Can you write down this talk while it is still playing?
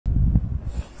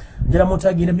njala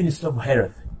mutagire Minister of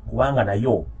Health kubanga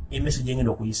nayo emessage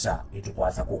engenda okuyisa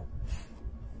etukwatako.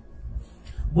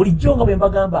 Buliijo nga bwe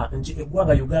mbagamba nti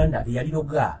eggwanga Uganda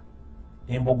yaliroga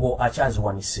embogo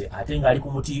akyaziwanise ate ng'ali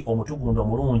ku muti omutugundo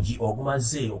omulungi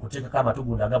ogumaze okuteekako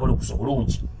amatugundo agabulukusa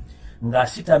obulungi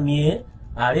ng'asitamye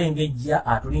alengejja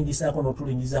atulingisaako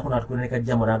n'otulingizaako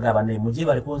n'atukunenekajjamu n'agamba naye mugye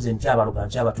baliko nze nkyabaloga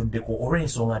nkyabatuddeko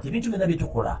olw'ensonga nti ebintu byonna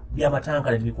byetukola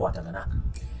by'amatanka ne bikwatagana.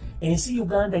 Ensi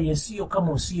Uganda yensi yokka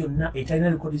mu nsi yonna etalina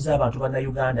likodi z'abantu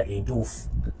bannayuganda entuufu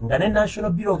nga ne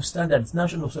National Bureau of Standards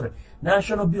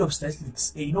National Bureau of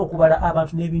Statistics erina okubala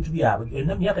abantu n'ebintu byabwe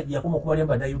emyaka gye yakoma okubalya mu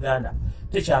bannayuganda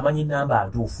tekyamanyi nnamba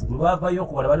ntuufu bwe bavayo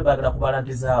okubala bali baagala kubala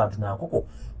nte z'abantu nankoko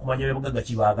kumanya byebugagga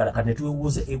kibaagala kati ne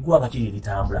twebuuze eggwanga kiri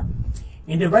eritambula.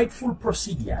 In the rightful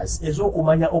procedures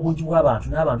ez'okumanya obungi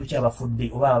bw'abantu n'abantu kyabafudde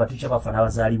oba abantu kyabafa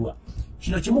n'abazaalibwa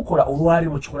kino kimukola olwali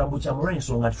mu kikolambo kya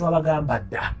mulw'ensonga nti twabagamba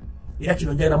dda era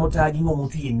kino njagala mutaaginga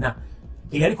omuntu yenna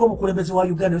eyaliko omukulembeze wa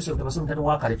Uganda Yosef Tabasso mutano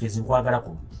wa Kalekezi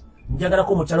nkwagalako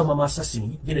njagalako omukyalo Mama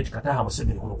Assassin Janet Kataha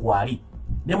Museveni kuno kwali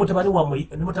ne mutabani wammwe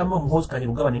ne mutabani Muhoozi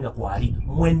Kanyarugaba nenga kwali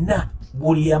mwenna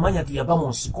buli yamanya nti yava mu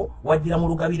nsiko wajjira mu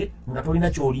lugabire nga tolina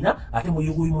kyolina ate mu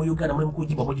Uganda muli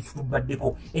mukujibwa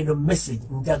mugifutubaddeko eno message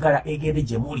njagala egende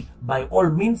gye muli by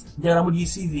all means njagala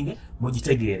mugisiivinge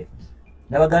mugitegeere.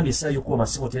 Nabagambye essaawa y'okuba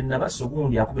amasimu tennaba so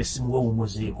gundi akuba essimu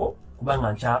weewummuzeeko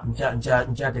kubanga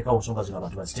nkyateekawo nsonga zino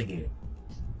abantu bazitegeere.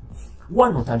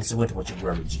 Wano ntandise bwente mu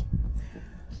kiggula lugi.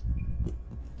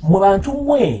 Mu bantu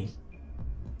mmwe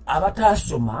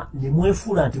abataasoma ne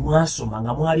mwefuula nti mwasoma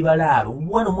nga mwali balaalo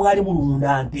wano mwali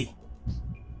mulunda nte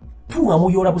tunga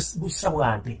muyoola busa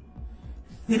bwa nte.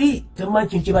 3 temumanyi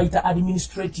kintu kye bayita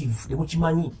administrative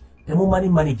temukimanyi temumanyi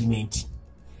management.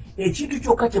 Ekintu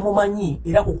kyokka temumanyi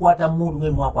era kukwata mundu mwe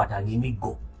mwakwatanga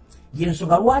emiggo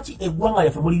yensonga lwaki eggwanga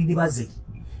lyaffe muli libaze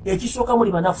ekisooka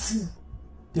muli banafu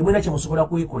temulina kye musobola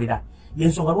kwekolera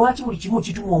yensonga lwaki buli kimu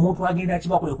kituma omuntu agenda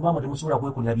akibakole kubanga temusobola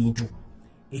kwekolera bintu.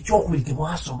 Ekyokubiri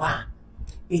temwasoma.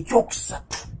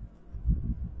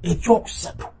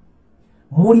 Ekyokusatu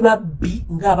muli babbi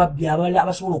ng'ababbi abalala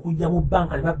abasobola okujja mu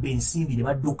bbanka ne babba ensimbi ne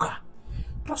badduka.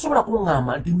 Tosobola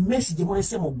kuŋŋamba nti mmesi gye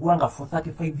mulese mu ggwanga for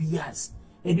 35 years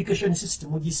education system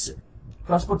mugisse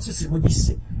transport system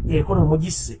mugisse economy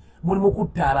mugisse muli mu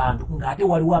kutta abantu ng'ate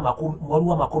waliwo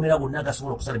amakomera gonna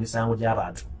agasobola okusala emisango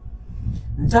gy'abantu.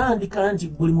 Ntandika nti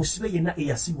buli musibe yenna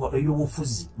eyasibwa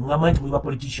ebyobufuzi ng'amanyi nti muli ba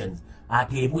politicians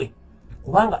ateebwe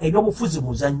kubanga ebyobufuzi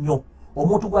muzannyo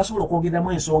omuntu gw'asobola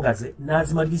okwogeramu ensonga ze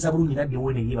n'azimaliriza bulungi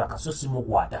n'addewo ne yeebaka so si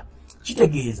mukwata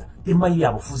kitegeeza temumanyi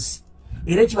bya bufuzi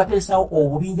era ekibateesawo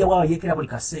obubinja bw'abayeekera buli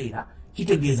kaseera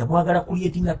kitegeeza mwagala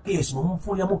kulietinga chaos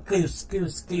mumufuniramu chaos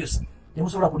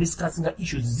temusobola kudiscussinga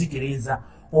issues zitereeza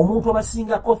omuntu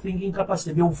abasingako thinking capacity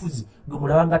ebyobufuzi gwe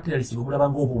mulaba nga terrorist gwe mulaba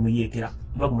ng'obumuyeekera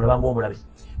oba gwe mulaba ng'omulabe.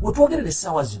 Bwe twogerera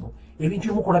essaawa zino ebintu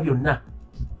byemukola byonna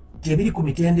tebiri ku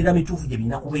mitendera mituufu gye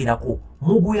birina kubeerako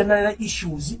muguyana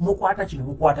issues mukwata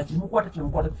kino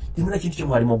temulina kintu kye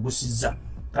mwali muggusizza.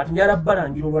 Kati njala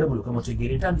balangira olwale mulyoke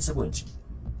mutegeere ntandise bwe nti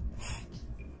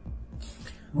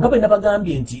nga bwe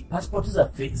nabagambye nti passport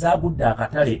zaffe zaagudde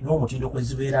akatale n'omutindo kwe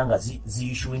zibeera nga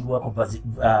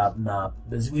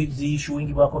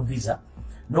ziyishuingibwako visa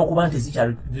n'okuba nti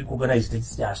zikyali recognized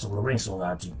tekikyasobola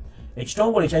olw'ensonga nti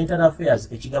ekitongole ekya internal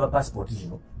affairs ekigaba passport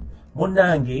zino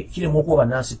munnange kiremu okuba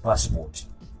bannansi passport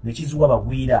ne kiziwa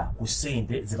bagwira ku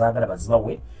ssente ze baagala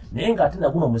bazibawe naye ng'ate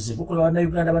naguno omuze gukola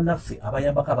bannayuganda bannaffe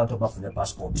abayambako abantu abafuna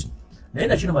passport. Naye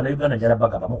nakino bannayuganda njala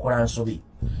bagamba mukola nsobi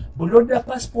buli lwodda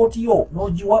passport yo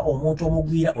n'ogiwa omuntu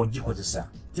omugwira ogikozesa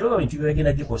tebaba bintu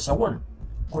byegenda gikozesa wano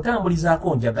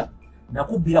kutambulizaako njaga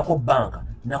nakubbirako banka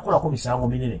nakolako misango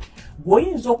minene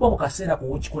gweoyinza okuba mu kaseera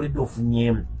kowekikoledde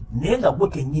ofunyeemu naye nga gwe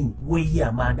kennyini weeye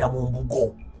amanda mu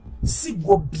mbugo si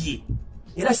gwobbye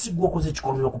era si gwe okoze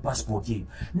ekikolero ku passport eyo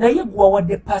naye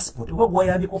gwawadde passport oba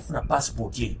gwayambyeko okufuna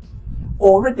passport eyo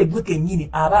olwedde gwe kennyini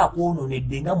aba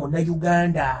akwononedde nga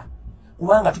munnayuganda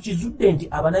kubanga tukizudde nti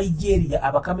abanigeria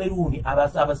abakameruni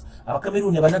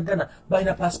abanagana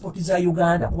balina pasipoti za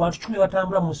Uganda ku bantu 10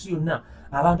 batambula mu nsi yonna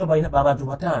abantu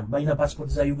 5 balina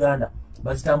pasipoti za Uganda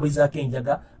bazitambulizaako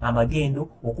enjaga amagendo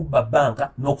okubba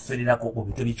banka n'okufererako mu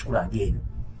bintu eby'ekikulanga ebyo.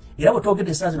 Era bwe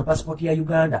twogedde essaawa zino pasipoti ya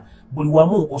Uganda buli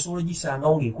wamu osobola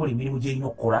ogisangawo ng'ekola emirimu gy'erina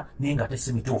okukola naye nga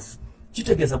tesi mituufu.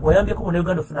 Kitegeeza gwayambyeko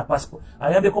munnayuganda ofuna pasipoti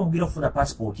ayambyeko omugira ofuna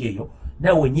pasipoti eyo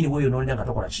nawe wennyini weeyonoonera nga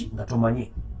tokola ki nga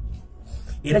tomanye.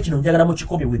 Era kino njagala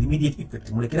mukikomye with immediate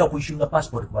effect mulekera okuyishinga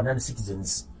passport ku banani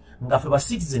citizens nga ffe ba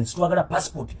citizens twagala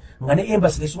passport nga ne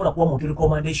embassy esobola kuwa muntu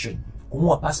recommendation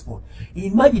kumuwa passport.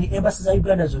 Imagine embassy za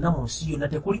Uganda zonna mu nsi yonna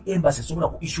tekuli embassy esobola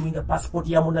ku issuinga passport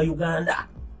ya munna Uganda.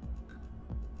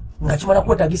 nga kimala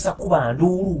kwetagisa kuba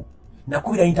nduulu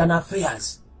nakubira internal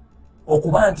affairs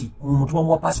okuba nti omuntu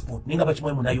bamuwa passport naye nga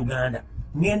bakimuwe Munnayuganda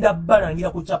ngenda balangira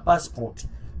ku kya passport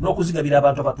n'okuzigabira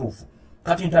abantu abatuufu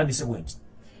kati ntandise bwe nti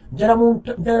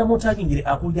njala muntagingire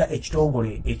akulira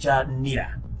ekitongole ekya NIRA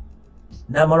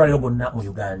n'amalwaliro gonna mu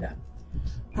Uganda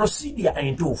procedure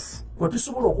entuufu kwe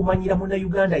tusobola okumanyira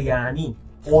Munnayuganda yaani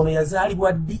ono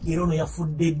yazaalibwa ddi era ono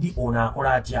yafudde ddi ono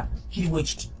akola atya kiri bwe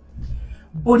kiti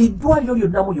buli ddwaliro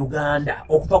lyonna mu Uganda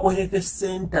okuva ku health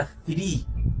center 3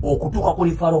 okutuuka ku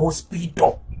referral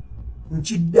hospital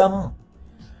nkiddamu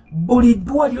buli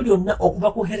ddwaliro lyonna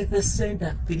okuva ku health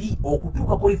center 3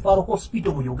 okutuuka ku referral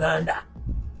hospital mu Uganda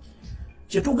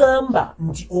kyetugamba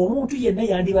nti omuntu yenna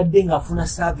yandibadde ng'afuna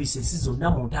services zonna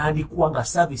mu ntandikwa nga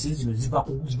services zino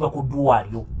ziva ku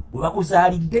ddwaliro bwe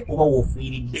bakuzaalidde oba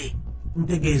woofiiridde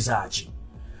ntegeeza ki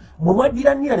mwe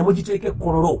mwaddira NIRA ne mugiteeka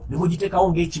ekkololo ne mugiteekawo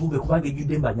ng'ekibumbe kubanga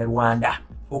ejjudde mu Banyarwanda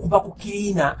okuva ku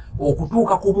kiriina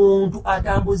okutuuka ku muntu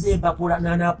atambuza empapula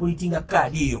n'anaapulitinga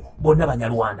kaadi eyo bonna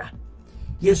Banyarwanda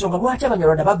yensonga lwaki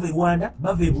Abanyarwanda bava e Rwanda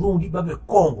bava e Burundi bava e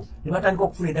Congo ne batandika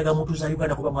okufuna endagamuntu za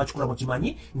Uganda kuba mwakikola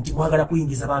mukimanyi nti mwagala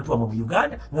kuyingiza abantu bamwe mu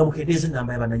Uganda nga mukendeeza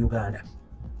ennamba y'Abannayuganda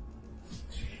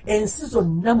ensi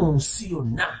zonna mu nsi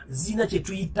yonna zirina kye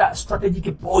tuyita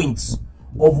strategic points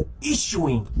of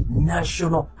issuing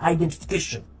national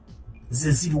identification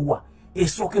ze ziriwa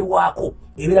esookerwako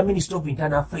ebeera Minister of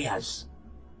Internal Affairs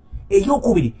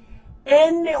eyokubiri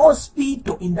any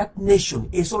hospital in that nation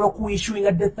esobola okuissuing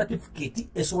a death certificate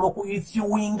esobola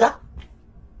okuissuing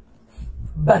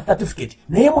birth certificate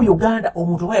naye mu Uganda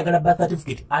omuntu oba yagala birth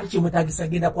certificate ate kimwetaagisa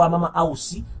genda kwa mama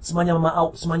house simanya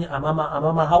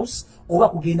mama house oba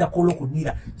kugenda kolo ku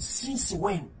NIRA since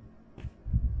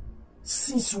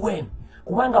when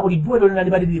kubanga buli ddwaliro lyonna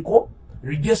liba liriko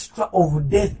register of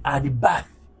death and birth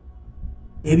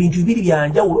ebintu bibiri bya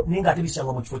njawulo naye nga ate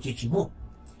bisangwa mu kifo kyekimu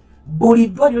buli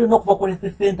ddwaliro lirina okuva ku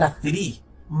health center 3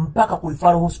 mpaka ku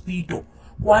referral hospital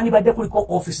kwandibadde kuliko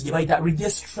office gye bayita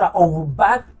registrar of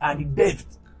birth and death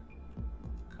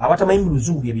abatamanyi mu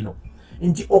luzungu bye bino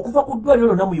nti okuva ku ddwaliro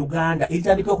lyonna mu Uganda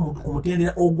eritandikira ku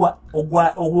mutendera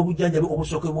ogw'obujjanjabi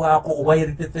obusookerwako obwa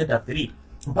health center 3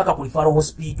 mpaka ku referral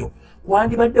hospital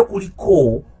kwandibadde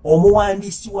kuliko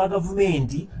omuwandiisi wa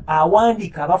gavumenti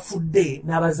awandiika abafudde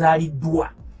n'abazaaliddwa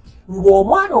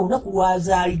ng'omwana olunaku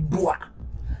lwazaaliddwa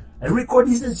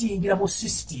records ze ziyingira mu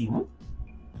system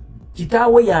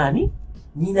kitaawe yaani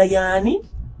nnyina yaani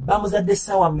bamuzadde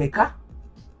ssaawa mmeka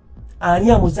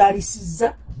ani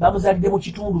amuzaalisizza bamuzaalidde mu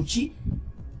kitundu ki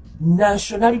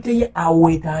nationality ye awo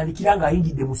etandikira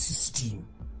ng'ayingidde mu system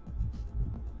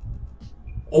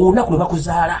olunaku lwe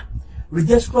bakuzaala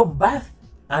register of birth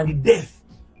and death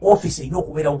office erina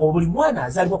okubeera nga buli mwana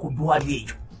azaalibwa ku ddwaliro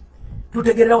ekyo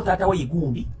tutegererawo taata we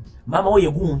yegundi maama we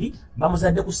yegundi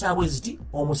bamuzadde ku ssaawa eziti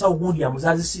omusawo gundi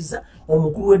amuzaazisizza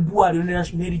omukulu w'eddwaliro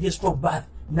ne register of birth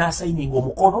n'asayininga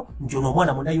omukono nti ono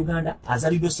omwana Munnayuganda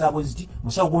azaliddwa ssaawa eziti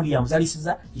musawo gundi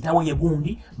yamuzaalisizza kitaawe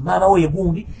yegundi maama we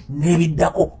yegundi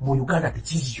n'ebiddako mu Uganda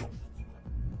tekizyo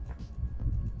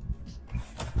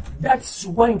that's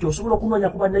why nti osobola okunoonya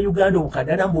ku Bannayuganda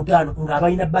obukadde 45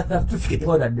 ng'abalina birth certificate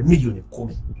bawadde miliyoni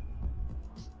 10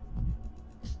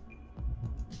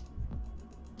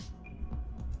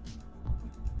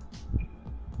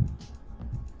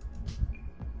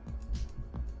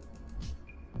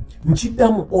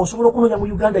 nkiddamu osobola okunoonya mu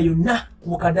Uganda yonna ku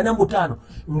bukadde 45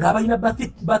 ng'abalina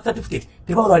birth certificate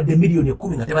tebawadde miliyoni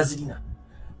 10 nga tebazirina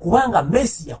kubanga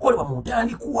Messi yakolebwa mu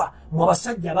ntandikwa mu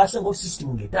abasajja abaasangawo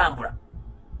system ng'etambula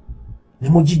ne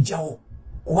mugijjawo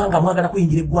kubanga mwagala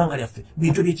kuyingira eggwanga lyaffe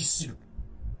bintu by'ekisiru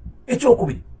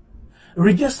ekyokubiri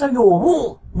register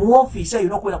y'omu mu ofiisi eyo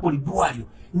n'okubeera ku ddwaliro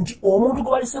nti omuntu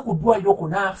gwe balese ku ddwaliro okwo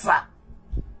n'afa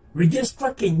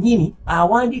registra kennyini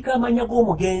awandiika amanya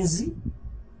g'omugenzi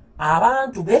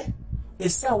abantu be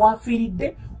essaawa afiiridde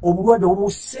obulwadde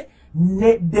obumusse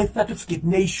ne death certificate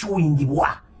neissuingibwa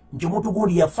nti omuntu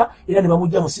gundi yafa era ne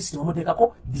bamugja mu system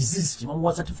bamuteekako disease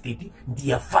kibamuwa certificate nti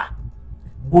yafa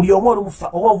buli omu olumufa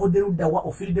oba ovudde ludda wa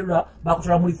ofiiridde ludda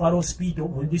bakutwala mu referral hospital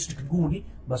mu district gundi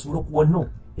basobole okuwa no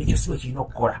ekyo si bwe kirina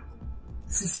okukola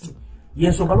system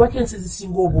yensonga lwaki ensi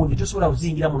ezisinga obungi tosobola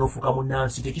kuziyingira mu n'ofuuka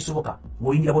munnansi tekisoboka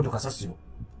ng'oyingira boto kasasiro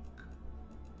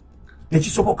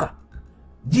tekisoboka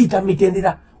giyita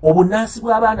mitendera obunnansi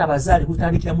bw'abaana abazaale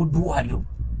butandikira mu ddwaliro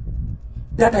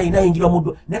data yina yingirwa mu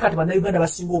ddwaliro naye kati Bannayuganda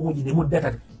basinga obungi ne mu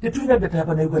data tetulina data ya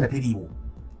Bannayuganda teriiwo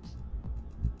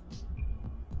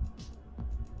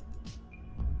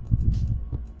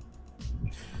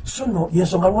so no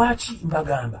yensonga lwaki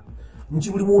mbagamba nti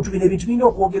buli muntu bino ebintu birina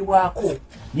okwogerwako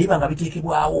naye banga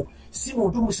biteekebwawo si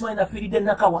muntu musimanyi nafiiridde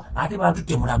nakawa ate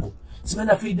bantutte mulago simanyi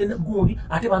nafiiridde gundi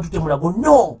ate bantu temulago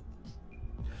no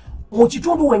mu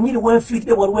kitundu wenyini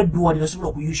wenfiiridde waliwo eddwaliro osobola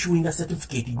okuyishuwinga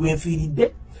certificate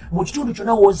gwenfiiridde mu kitundu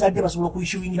kyonna woozadde basobola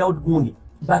okuyishuwingirawo gundi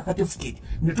birth certificate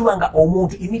ne tuba nga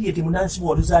omuntu immediate Munnansi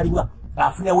bw'oluzaalibwa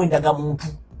afunawo endagamuntu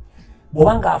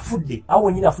bw'oba ng'afudde awo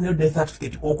wenyini afunayo death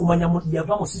certificate okumanya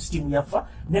yava mu system yafa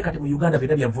ne kati mu Uganda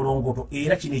byonna bya vulongoto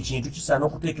era kino ekintu kisaana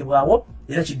okuteekebwawo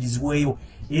era kiddizibweyo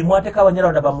mwateeka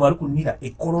abanyalwanda bammwe ali kunnira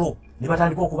ekkololo ne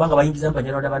batandika okuba nga bayingiza mu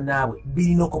banyalwanda bannaabwe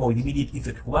birina okoma with immediate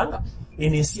effect kubanga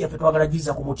eno ensi yaffe twagala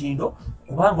giza ku mutindo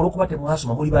kubanga olw'okuba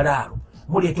temwasoma muli balaalo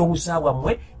muleeta obusa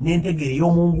bwammwe n'entegeera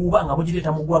ey'omunguuba nga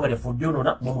mugireeta mu ggwanga lyaffe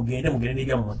oddyonoona mugende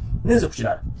n'ebyammwe nenze ku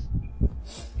kirala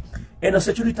eno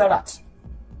security alert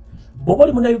bw'oba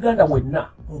oli munnayuganda wenna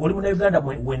ng'oli munnayuganda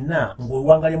wenna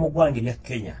ng'owangalye mu ggwanga erya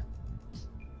Kenya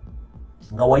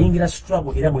nga wayingira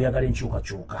struggle era ng'oyagala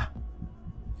enkyukakyuka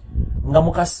nga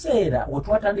mu kaseera we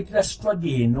twatandikira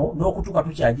struggle eno n'okutuuka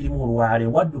tukyagirimu olwale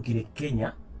waddukira e Kenya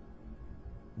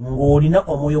ng'olina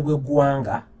omwoyo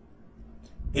gw'eggwanga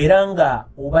era nga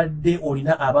obadde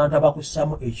olina abantu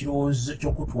abakussamu ekirowoozo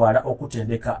ky'okutwala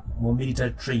okutendeka mu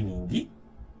military training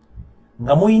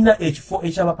nga muyina ekifo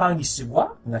ekyabapangisibwa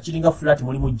nga kiringa flat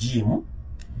muli mu gym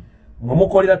nga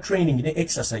mukolera training ne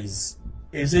exercise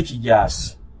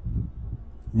ez'ekijaasi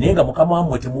naye nga mukama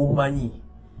wammwe temumanyi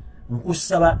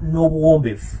nkusaba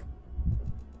n'obuwombeefu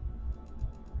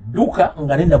dduka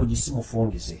nga nendabugisi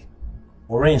mufungize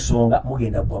olw'ensonga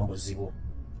mugenda kugwa mu buzibu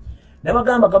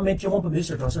nabagamba gavumenti y'omumpe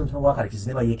minisitule transnational wakalikizi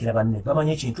ne bayeekera banne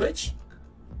bamanyi ekintu eki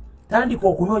tandika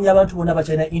okunoonya abantu bonna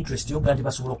bakyalina interest yogga nti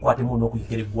basobola okukwatemu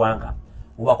n'okuyekera eggwanga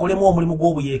obakolemu omulimu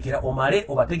gw'obuyeekera omale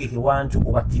obategeke wantu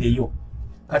obattireyo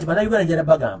kati bannayuganda njala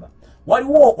bagamba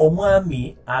waliwo omwami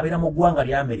abeera mu ggwanga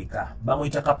lya Amerika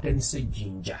bamuyita Captain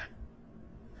Sejjinja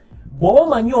bw'oba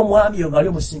omanyi omwami oyo ng'ali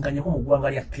omusinkanyeko mu ggwanga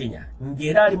lya Kenya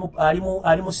ng'era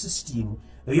ali mu sisitimu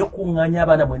ey'okuŋŋaanya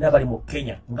abaana mwenna bali mu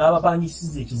Kenya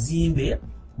ng'abapangisiza ekizimbe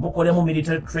mukolemu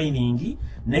military training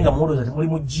naye nga mulowooza temuli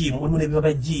mu gym mulimu n'ebiba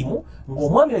bya gym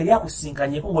ng'omwami yali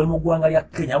akusinkanyeko ng'oli mu ggwanga lya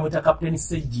Kenya amuyita Captain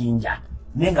Sejjinja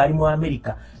naye ng'ali mu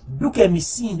Amerika dduka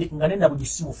emisinde nga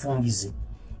nendabugisi mufungize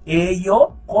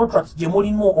eyo contract gye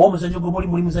mulimu omuzannyo gwe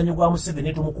muli muzannyo gwa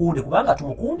museveni tumukunde kubanga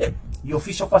tumukunde ye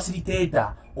official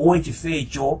facilitator ow'ekifo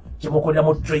ekyo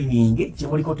kyemukoleramu training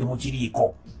kyemuliko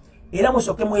temukiriiko era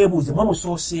musooke mwebuuze mwe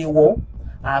musooseewo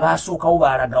abaasookawo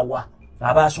baalagawa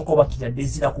abaasookawo bakiradde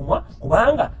ezira kumwa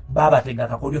kubanga baabatega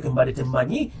akakolyo ke mbadde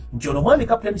temmanyi nti ono mwami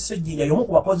Captain Sejjinja y'omu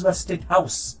ku bakozi ba State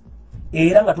House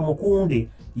era nga tumukunde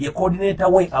ye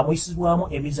coordinator we amuyisibwamu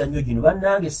emizannyo gino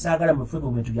bannange saagala mu bifo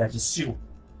bintu bya kisiru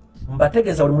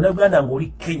mbategeeza buli munnayuganda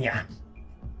ng'oli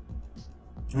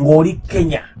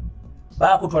Kenya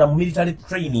baakutwala mu military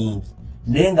training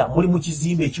naye nga muli mu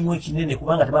kizimbe ekimu ekinene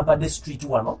kubanga tebampadde street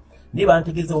wano naye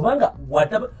bantegeeza obanga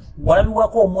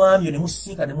walabibwako omwami ne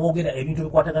musisinkana ne mwogera ebintu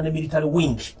ebikwatagana ne military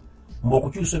wing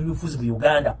mb'okukyusa ebyobufuzi mu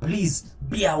Uganda please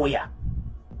be aware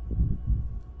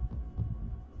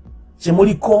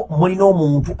kyemuliko mulina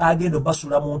omuntu agenda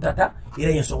obbasula mu ntata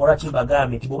era y'ensonga lwaki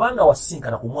mbagambye nti bw'obanga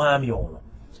wasisinkana ku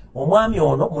omwami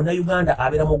ono munnayuganda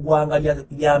abeera mu ggwanga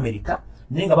lya Amerika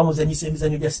naye nga bamuzanyisa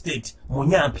emizannyo gya state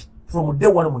munyampi from day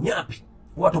one munyampi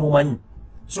oba tomumanyi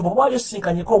so bw'oba wali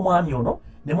osisinkanyeko omwami ono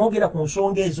ne mwogera ku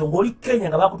nsonga ezo ng'oli Kenya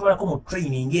nga bakutwalako mu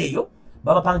training eyo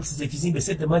babapangisiza ekizimbe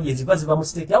sente manyi eziva ziva mu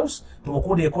State House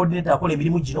tumukunde coordinator akola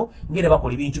emirimu gino ng'era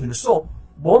bakola ebintu bino so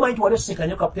bw'omanyi nti wali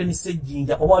osisinkanyeko Captain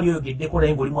Sejjinja oba wali oyogeddeko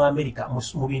naye ng'oli mu Amerika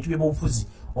mu bintu by'obufuzi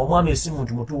omwami oyo si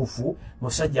muntu mutuufu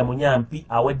musajja munyampi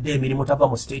awedde emirimu tava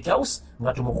mu State House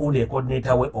nga tumukunde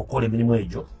coordinator we okola emirimu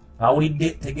egyo awulidde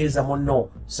tegeeza munno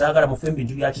saagala mufe mu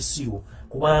bintu bya kisiru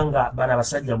kubanga bano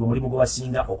abasajja gwe mulimu gwe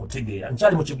basinga okutegeera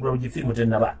nkyali mu kiggulano gifirimu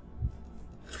tennaba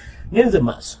ngenze mu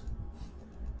maaso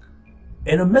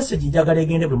eno message njagala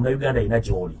egende buli munnayuganda alina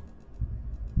gy'oli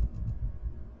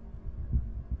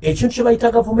ekintu kye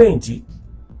bayita gavumenti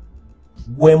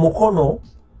gwe mukono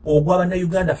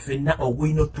ogw'abannayuganda ffenna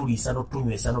ogulina otuliisa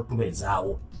n'otunywesa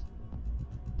n'otubeezaawo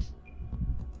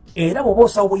era bw'oba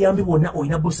osaba obuyambi bwonna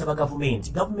olina busaba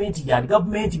gavumenti yali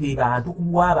gavumenti be bantu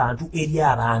kuwa abantu eri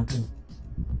abantu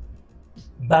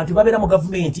bantu babeera mu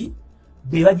gavumenti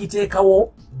be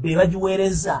bagiteekawo be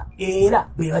bagiweereza era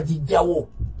be bagiggyawo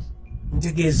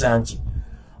ntegeeza nti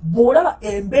bw'olaba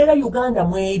embeera Uganda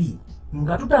mweri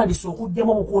nga tutandise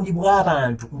okuggyamu obukundi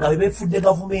bw'abantu nga be beefudde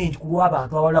gavumenti ku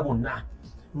lw'abantu abalala bonna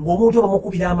ng'omuntu oba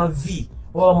mukubira amavi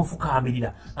oba bamufukaamirira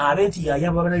abe nti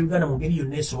yayamba bannayuganda mu ngeri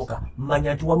yonna esoboka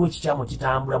manya nti waliwo ekikyamu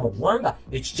kitambula mu ggwanga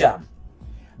ekikyamu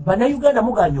bannayuganda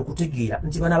muganye okutegeera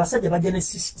nti bano abasajja bajja ne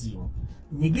sisitimu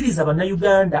nyigiriza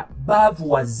bannayuganda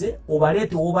baavuwaze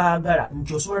obaleete wobaagala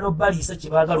nti osobola n'obbaliisa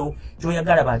kyebaagala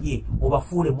kyoyagala balye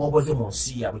obafuule mwoboze mu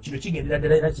nsi yaabwe. Kino kigendera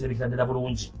ddala era kirabikira ddala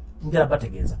bulungi. Njala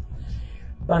bategeeza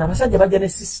bano abasajja bajja ne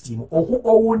sisitimu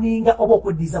okuowuninga oba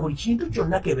okweddiza buli kintu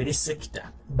kyonna kebere sekita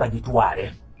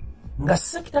bagitwale nga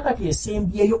sekita kati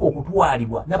esembyeyo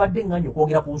okutwalibwa. Nabadde nganya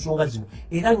okwogera ku nsonga zino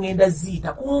era ngenda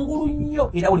ziyita kungulu nnyo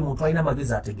era buli muntu alina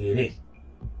amagezi ategeere.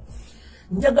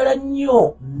 Njagala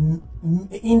nnyo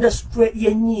industry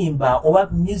y'ennyimba oba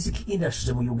music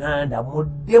industry mu Uganda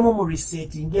muddemu mu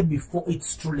researching before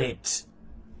it's too late.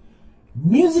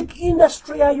 Music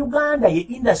industry ya Uganda ye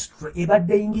industry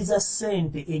ebadde eyingiza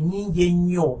ssente ennyingi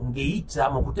ennyo ng'eyita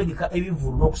mu kutegeka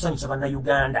ebivulu n'okusanyusa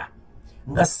bannayuganda,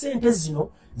 nga ssente zino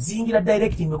ziyingira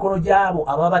direct mu mikono gy'abo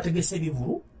ababa bategese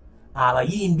ebivulu,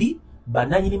 abayimbi,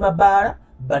 bannannyini mabaala,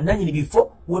 bannannyini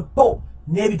bifo, wepo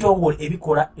n'ebitongole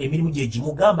ebikola emirimu gye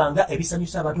gimu, gamba nga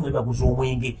ebisanyusa abantu nga bibaguza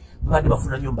omwenge babadde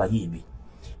bafuna nnyo mu bayimbi.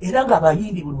 Era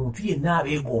ng'abayimbi buli muntu yenna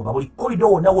abeegomba, buli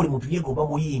kolido wonna buli muntu yeegomba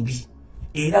muyimbi,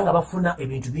 era nga bafuna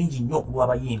ebintu bingi nnyo okulwa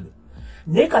abayimbi.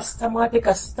 Naye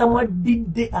kasita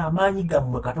mwaddidde amaanyi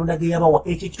gammwe Katonda ge yabawa,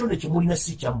 ekyo ekitonde kye mulina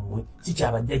si kyammwe, si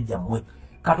kyabajjajjammwe.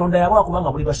 Katonda yabawa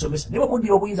kubanga muli basomesa. Naye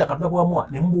muddira obuyinza Katonda bwamuwa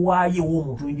ne mubuwaayo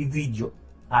w'omuntu individual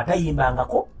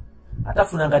atayimbangako,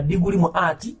 atafunanga diguli mu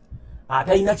ati,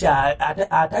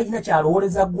 atalina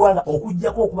kyalowooleza ggwanga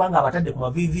okuggyako okuba nga abatadde ku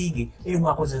maviiviige eyo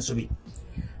mwakoze ensobi.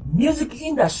 Music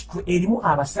industry erimu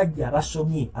abasajja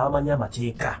abasomye abamanyi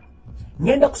amateeka.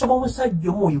 Ngenda kusaba omusajja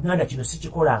omu mu Uganda kino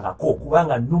sikikolangako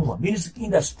kubanga nnumwa music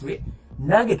industry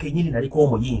nange kenyini naliko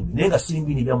omuyimbi naye nga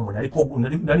sirimbini byammwe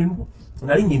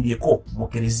nali nyimbyeko mu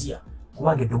kereziya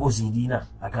kubanga eddoboozi ndina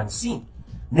I can sing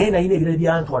naye nalina ebirala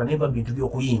byantwala nemba mu bintu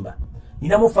by'okuyimba.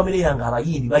 Ninamu famire yange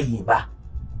abayimbi bayimba,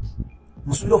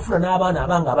 musobole ofuna n'abaana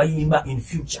abanga abayimba in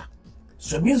future.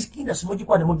 So music industry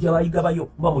mugikwa ne mujja bayigabayo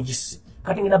muba mugisse.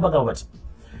 Kati ngenda bagamba bati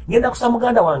ngenda kusaba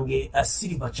muganda wange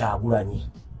Silver Kyagulanyi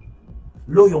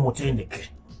loyo mutendeke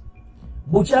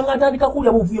bukyanga ntandika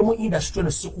kulya buvuye mu industry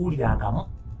no sikuulirangamu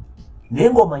naye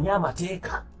ng'omanya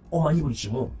amateeka omanyi buli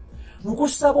kimu.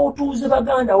 Nkusaba otuuze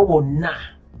baganda bo bonna,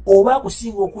 oba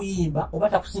akusinga okuyimba oba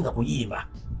takusinga kuyimba,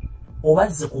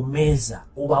 obazze ku mmeeza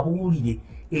obabuulire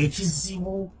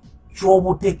ekizibu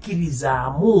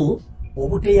ky'obutekkirizaamu,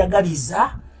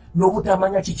 obuteyagaliza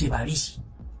n'obutamanya kiki bali.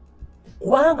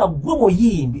 Kubanga gwe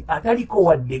muyimbi ataliko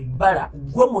wadde ebbala,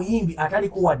 gwe muyimbi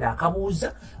ataliko wadde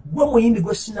akabuuza, gwe muyimbi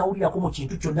gwe sinawulirako mu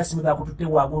kintu kyonna simu bakututte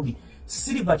wagundi.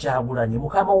 Silver Kyagulanyi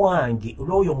mukama wange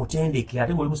olwoyo mutendeke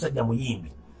ate ng'oli musajja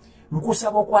muyimbi,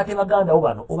 nkusaba okwate baganda bo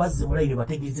bano obazze mulayini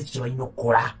bategeeze kiki balina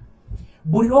okukola.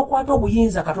 Buli lw'okwata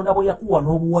obuyinza Katonda bwe yakuwa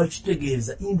n'obuwa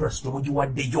kitegeeza industry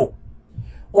mugiwaddeyo.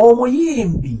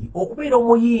 Omuyimbi okubeera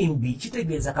omuyimbi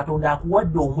kitegeeza Katonda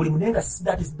akuwadde omulimu naye nga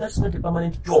that's not a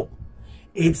permanent job.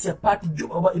 It's a part job,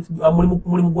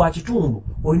 mulimu gwa kitundu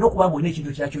olina okuba nga olina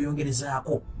ekintu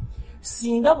kyakyoyongerezaako.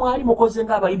 Singa mwali mukoze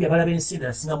ng'abayimbi abalaba ensi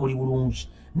endala singa muli bulungi,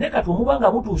 naye kati omuba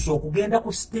nga mutuuse okugenda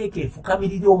ku siteeka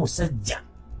efukamirire omusajja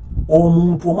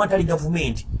omuntu omu atali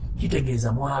gavumenti,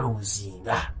 kitegeeza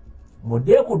mwalonzinga.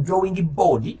 Mudde ku drawing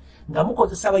board nga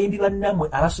mukozesa abayimbi bannammwe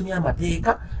abasomya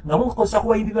amateeka, nga mukozesa ku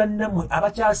bayimbi bannammwe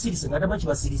abakyasirise nga tamanyi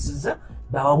kibasirisiza,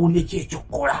 bababuulire ki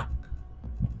ekyokukola.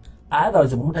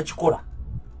 Otherwise bwe mutakikola,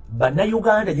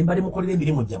 bannayuganda gye mbali mukolera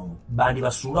emirimu gyammwe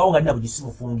bandibasuulawo nga ddina bugisi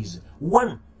mufungize.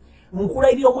 One,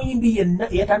 nkulayirira omuyimbi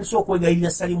yenna eyatandise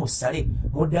okwegayirira Salimu Sale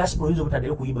mu diaspora oyinza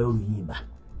obutaddayo okuyimbayo oluyimba.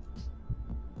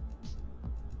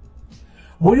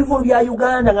 Mu bivulu bya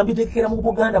Uganda nga mbiteekera mu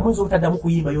Buganda muyinza obutaddamu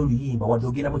kuyimbayo oluyimba wadde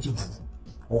ogenda mu kivuvu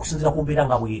okusinziira ku mbeera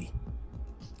nga bweri.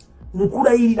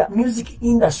 Nkulayirira music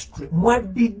industry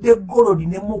mwaddidde golodi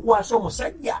ne mukwasa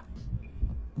omusajja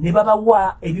ne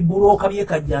babawa ebibulooka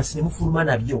by'ekajjansi ne mufuluma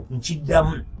nabyo.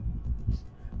 Nkiddamu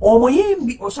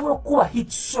omuyimbi osobola okukuba hit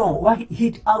song oba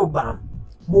hit album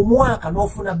mu mwaka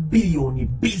n'ofuna biliyoni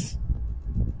 2,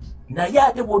 naye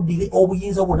ate bw'oddire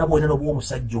obuyinza bwonna bwonna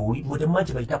n'obw'omusajja oli mwe temumanyi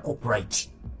kye bayita copyright.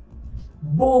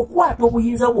 Bw'okwata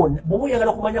obuyinza bwonna bw'oba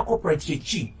oyagala kumanya copyright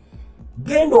kyeki,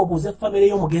 genda obuuze famire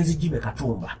y'omugenzi Jimmy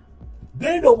Katumba,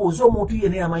 genda obuuze omuntu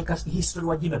yenna yamanyi history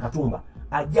wa Jimmy Katumba,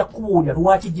 ajja kubuulira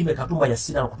lwaki Jimmy Katumba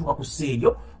yasirana okutuuka ku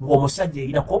sseeryo ng'omusajja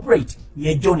erina copyright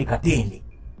ye John Katende.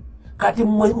 Kati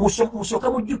musooke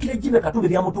mujjukire Jimmy Katumba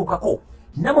ebyamutuukako,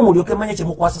 namwe mulyoke manye kye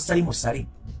mukwasa Salimu Sale.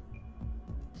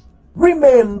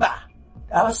 Remember,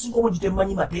 abasinga omungi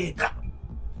temumanyi mateeka.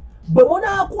 Bwe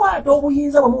munaakwata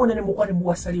obuyinza bwe muwona ne mukwata ne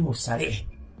muwa Salimu Sale,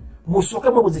 musooke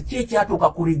mwebuuze ki ekyatuuka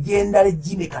ku legendary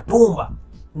Jimmy Katumba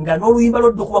nga n'oluyimba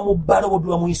lwodde okuba mu bbalo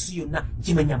bw'odduwa mu nsi yonna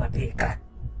kimenya amateeka.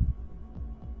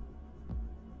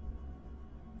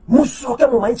 musooke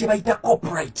mumanyi kye bayita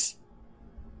corporate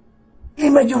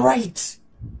image right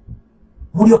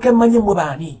mulyoke mmanye mmwe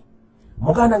baani.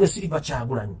 Muganda nge Silver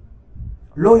Kyagulanyi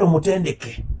Loyo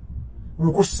Mutendeke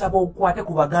nkusaba okwate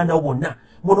ku baganda bo bonna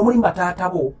muno muli bataata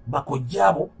bo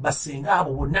bakojjabo basenga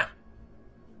abo bonna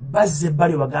bazze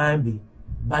bali bagambi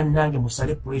bannange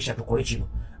musale pressure tukole kino,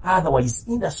 otherwise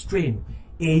industry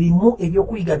erimu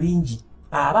ebyokuyiga bingi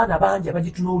abaana bangi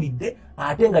abagitunuulidde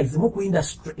ate nga ezimu ku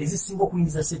industry ezisinga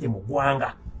okuyingiza ssente mu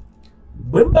ggwanga.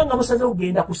 Bwe muba nga musaze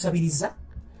okugenda kusabiriza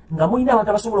nga mulina abantu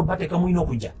abasobola okubateeka mulina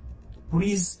okujja,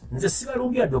 please nze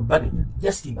sibalumbya dobbane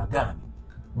just bagambi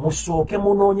musooke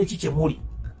munoonye ki kye muli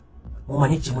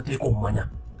mumanye kye muteeka omumanya.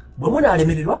 Bwe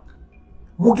munaalemererwa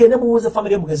mugende mubuuze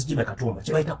famire mugenzi Jimmy Katumba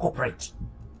kye bayita corporate,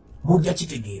 mujja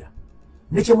kitegeera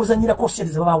ne kye muzanyirako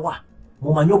ssente ze babawa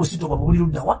mumanye obusito bwa mubuli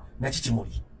luddawa naki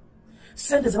kimuli.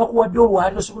 Ssente ze bakuwadde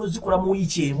olwali osobola ozikola mu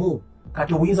wiiki emu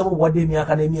kati obuyinza bwo buwadde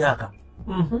emyaka n'emyaka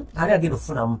ani agenda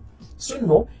okufunamu. So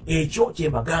nno ekyo kye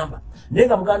mbagamba. Naye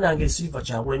nga muganda wange Silver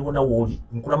Kyagulanyi wonna wooli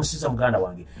nkulamusiza muganda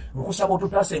wange nkusaba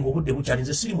otutaasenga obudde bukyali,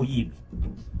 nze siri muyimbi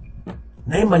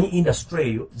naye manyi industry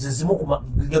eyo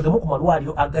zezigemu ku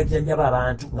malwaliro agajjanjaba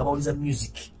abantu nga bawuliza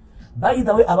music. By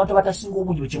the way, abantu abatasinga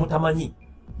obungi bwe kimutamanyi,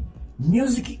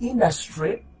 music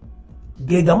industry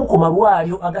gegamu ku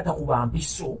malwaliro agatakuba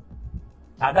mpiso,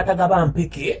 agatagaba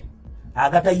mpeke,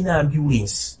 agatayina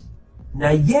ambulance.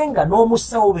 Naye nga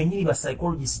n'omusawo bennyini ba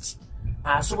psychologist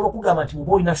asobola okugamba nti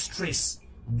muba olina stress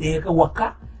deeka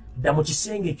waka dda mu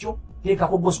kisenge kyo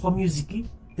teekako gospel music,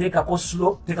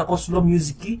 teekako slow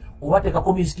music, oba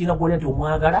teekako music nagwolya nti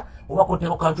omwagala, oba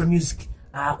koteeko country music,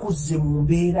 akuzze mu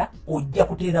mbeera ojja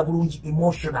kuteera bulungi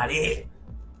emotionally.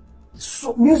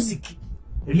 So music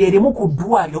lyerimu ku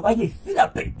ddwaliro oba ye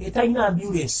therapy etalina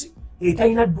ambulance,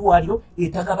 etalina ddwaliro,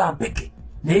 etagaba mpeke,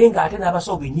 naye ng'ate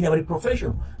n'abasawo bennyini abali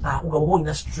professional akugamba oba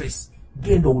olina stress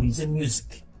genda owulize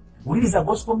music. Wuliriza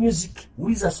gospel music,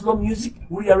 wuliriza slow music,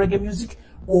 wuliriza reggae music,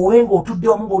 owe ng'otudde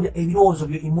wamu ng'olya ebirowoozo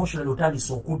byo emotional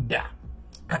otandise okudda.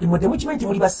 Kati mwe temukimanyi nti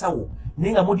muli basawo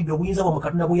naye nga muddidde obuyinza bwammwe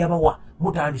Katonda bwe yabawa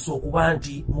mutandise okuba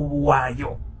nti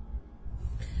mubuwaayo.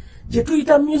 Gye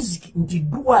tuyita music nti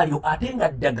ddwaliro ate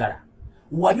nga ddagala.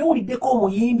 Wali owuliddeko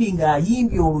omuyimbi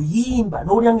ng'ayimbye oluyimba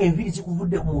n'olya ng'enviiri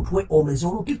zikuvudde ku mutwe omeze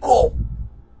olutiko.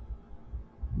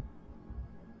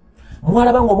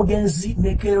 Mwalaba ng'omugenzi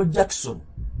Michael Jackson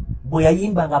bwe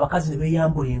yayimba ng'abakazi ne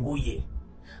beeyambula engoye,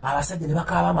 abasajja ne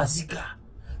bakaaba amaziga,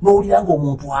 n'owulira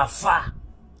ng'omuntu afa.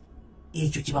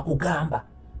 Ekyo kye bakugamba.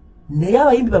 Naye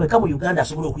abayimbi bameka mu Uganda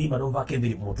asobola okuyimba n'ovaako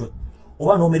enviiri ku mutwe,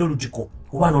 oba n'omera olutiko,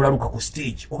 oba n'olaluka ku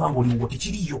stage, oba ng'oliwo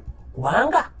tekiriyo,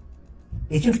 kubanga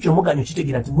ekintu kyo muganyo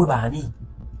kitegeera nti mwe baani.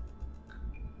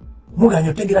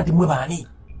 Muganyo tegeera nti mwe baani.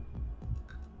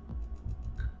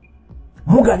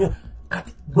 Muganyo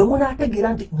kati bwe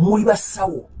munaategeera nti muli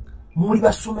basawo, muli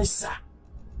basomesa,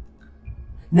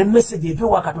 ne message eve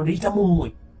wa Katonda eyita mu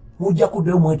mmwe, mujja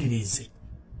kuddayo mwetereeze.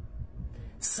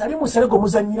 Sale musale gwe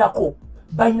muzannyirako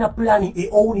balina pulaani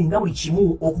owulinga buli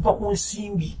kimu okuva ku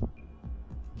nsimbi,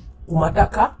 ku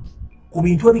mataka, ku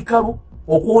bintu ebikalu,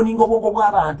 okuwoninga obwongo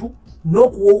bw'abantu,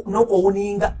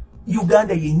 n'okuwoninga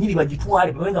Uganda yennyini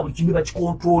bagitwale babenga buli kimu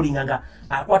bakikontrolinga nga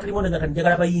akwata limonde nga kati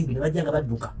njagala bayimbi ne bajja nga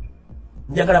badduka,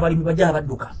 njagala abalimi bajja nga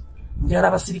badduka, njagala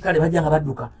abasirikale bajja nga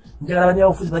badduka, njagala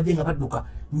abanyabyabufuzi bajja nga badduka,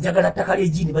 njagala ttaka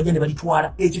ly'ejjiini bajja ne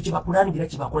balitwala. Ekyo kye bakulanira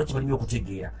kye bakola kye balina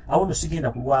okutegeera. Awo nno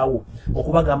sigenda kulwawo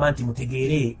okubagamba nti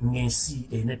mutegeere ng'ensi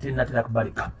tenatera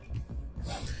kubaleka.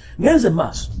 Ngenze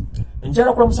maaso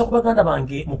njala kulamusa ku baganda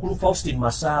bange mukulu Faustin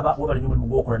Masaba we bali mulimu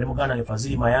gw'okola ne muganda nge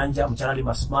Fazili Mayanja mukyala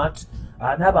Lima Smart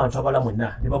n'abantu abala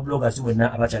mwenna ne babloggers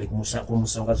mwenna abakyali ku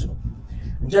Nsonga zino.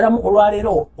 Njalamu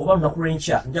olwaleero oba lunaku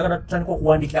lw'enkya njagala tutandika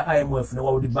okuwandiikira IMF ne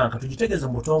World Bank tugitegeeze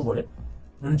mu butongole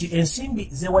nti ensimbi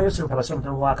zeewayo Sserukaba Abasiraamu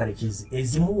Mutamu wa ARKRICH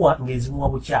ezimuwa ng'ezimuwa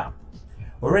bukyamu.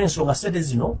 Olw'ensonga ssente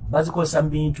zino bazikozesa mu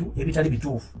bintu ebitali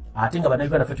bituufu ate nga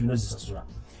bannayuganda ffe tulina ozisasula.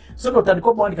 So tutandika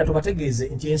okuwandiika tubategeeze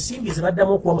nti ensimbi ze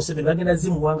baddamu okuwa Museveni bagenda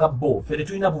zimuwanga bo, ffe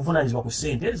tetulina buvunaanyizibwa ku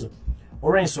ssente ezo.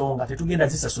 Olw'ensonga tetugenda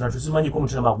zisasula tuzimanyiko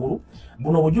mutina magulu.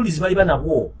 Buno obujulizi bali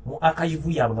banabwo mu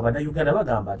archive yaabwe nga bannayuganda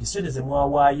bagamba nti ssente ze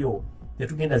mwawaayo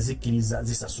tetugenda zikkiriza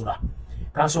zisasula.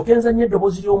 Kansooke nzannyo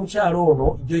eddoboozi ly'omukyalo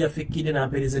ono jjo yafikkidde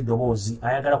n'ampeereza eddoboozi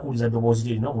ayagala kuwuliza eddoboozi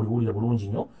lye lino muliwulire bulungi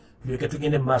nnyo tulyoke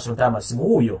tugende mu maaso ntaamasimu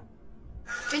wuuyo.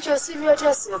 Kikyo sibyo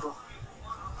kya ssebo.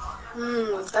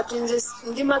 Kati nze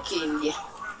ndi Makindye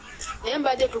naye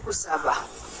mbadde tukusaba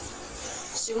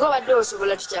singa obadde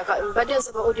osobola tukyaka mbadde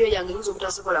nsaba audio yange nyinza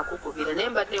obutasobola kukubira naye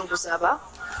mbadde nkusaba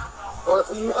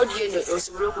audio eno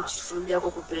osobole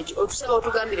okukifulumyako ku page otusaba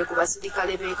otugambire ku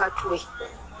basirikale b'e Katwe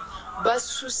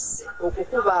basusse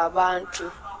okukuba abantu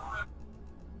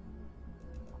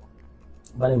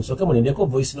bale musoke mulindeko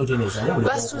voice note neza ne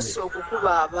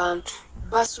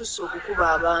basusse okukuba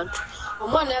abantu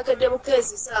omwana yakedde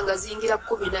bukeezi sanga zingira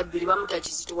 12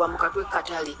 bamutakizitibwa mu katwe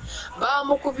katale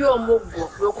bamukubye omuggo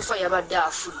lw'okufa yabadde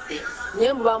afudde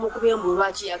naye bamukubye embu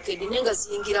lwaki yakedde naye nga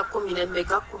zingira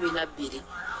 12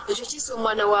 ekyo kisa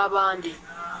omwana w'abandi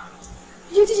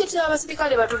yiti kitya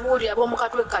abasirikale batubuulira ab'omu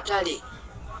katwe katale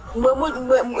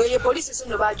poliisi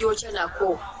sono bagyokya nako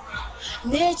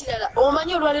n'ekirala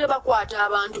omanyi olwaliro bakwata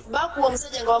abantu bakuwa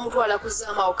omusajja nga bamutwala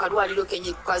kuzaamawo kalwaliro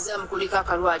kenye kukazaamu kuliko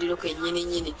akalwaliro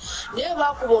kennyininyini naye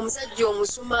bakuba omusajja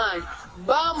omusumaali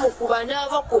bamukuba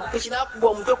n'ava ku ppiki n'akuba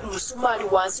omutwe ku musumaali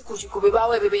wansi ku kikube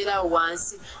baawe ebibeerawo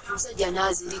wansi omusajja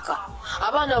n'azirika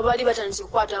abaana bwe bali batandise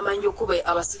okukwata amanyi okuba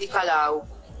abasirikale awo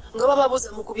nga bababuuza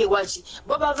mukubye waki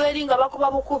bo bava eri nga bakuba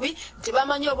bukubi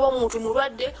tebamanyi oba omuntu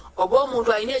mulwadde oba omuntu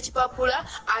alina ekipapula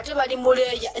ate bali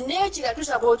muleeya n'ekira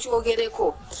tusaba okyogereko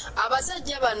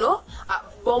abasajja bano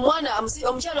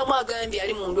omukyalo omu agambye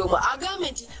ali mundu omwe agambye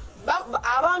nti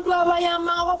abantu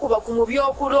abayamako kuba ku mu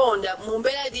byokulonda mu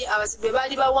mbeera be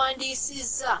baali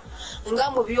bawandiisizza nga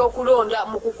mu byokulonda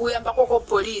mu kukuyambako ko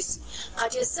poliisi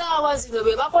kati essaawa zino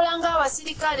be bakola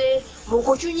ng'abasirikale mu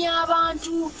kucunya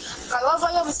abantu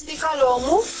kabavayo omusirikale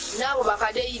omu n'abo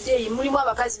bakadeyideyi mulimu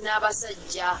abakazi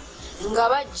n'abasajja nga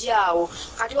bajjaawo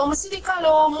kati omusirikale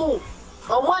omu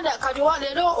omwana kati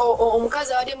leero omukazi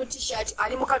abadde mu t-shirt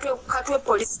ali mu katwe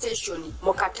police station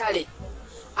mu katale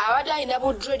abadde alina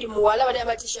budredi muwala abadde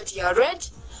aba t-shirt ya red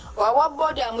owa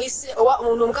boda amwise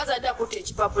omukazi adde akutta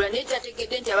ekipapula naye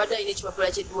tategedde nti abadde alina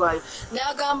ekipapula ky'eddwaliro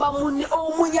n'agamba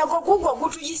omunyago gugwo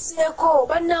gutuyiseeko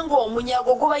bannanga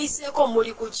omunyago gubayiseeko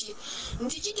muli kuki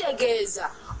nti kitegeeza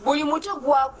buli muto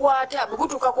gwakwata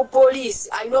gutuuka ku poliisi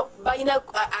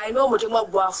alina omutemwa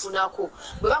gwafunako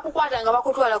bwe bakukwata nga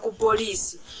bakutwala ku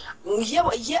poliisi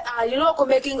ye alina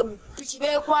okumakinga piki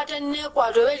beekwata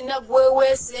neekwata oba erina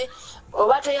gweweese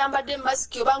oba teyambadde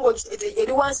masiki oba nga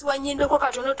eri wansi wa nnyindeko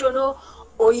katonotono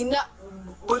oyina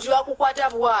buli lwakukwata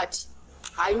bwati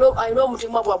alina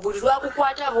omutemwa gwa buli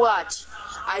lwakukwata bwati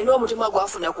alina omutemwa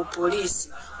gwafuna ku poliisi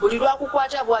buli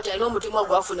lwakukwata bwati alina omutemwa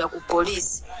gwafuna ku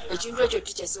poliisi ekintu ekyo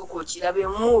tikyasooka okirabe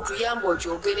tuyamba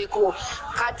okyogereko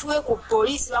katwe ku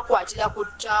poliisi bakwatira ku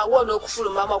ttaawo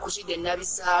n'okufulumamu okukidde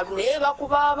ennabisaalu naye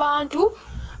bakuba abantu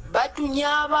batunya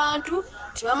abantu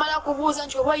tebamala kubuuza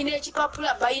nti oba olina ekipapula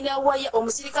balina waya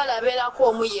omusirikale abeerako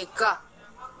omu yekka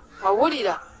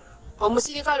wawulira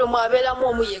omusirikale omu abeeramu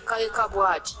omu yekka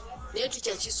bw'ati naye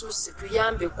tukyakisuuse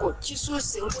tuyambeko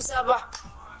kisuuse nkusaba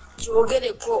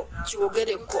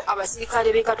kyogereko abasirikale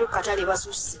b'ekatwe katale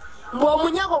basusse mbu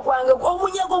omunyago gwange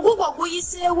omunyago gugwo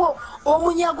guyiseewo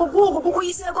omunyago gugwo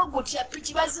gukuyiseeko gutya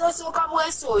piki bazosooka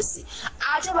bwesoosi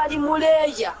ate bali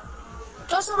muleeya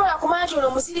tosobola kumanya nti ono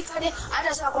omusirikale ate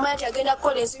asobola kumanya nti agenda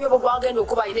kukola ensobi obwo gwagenda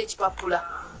okuba alina ekipapula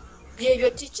byebyo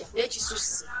tica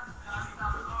n'ekisusse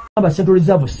Central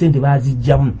Reserve sente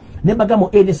bazijjamu ne bagamo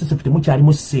NSSF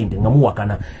temukyalimu sente nga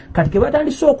muwakana kati ke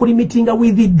batandise okulimitinga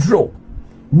withdraw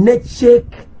ne check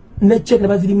ne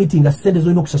bazilimitinga sente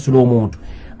zolina okusasula omuntu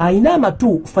ayina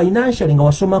amatu financially nga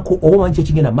wasomako oba manchi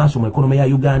ekigenda maaso mu ekonomi ya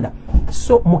Uganda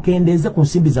so mukendeeze ku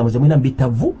nsimbi zammwe zemulina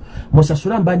mbitavu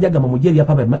musasula mbanjagama mujje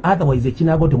ebyapa otherwise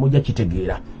ekinago temujja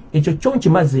kitegeera ekyo kyo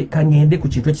nkimaze kangende ku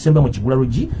kintu ekisemba mu kigula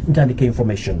lugi ntandika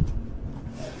information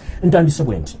ntandise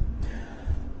bwenti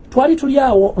twali tuli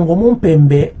awo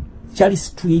ng'omumpembe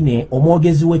Charles Twine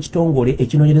omwogezi w'ekitongole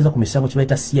ekinonyereza ku misango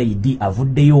kibayita CID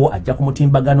avuddeyo ajja ku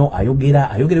mutimbagano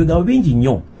ayogera ebigambo bingi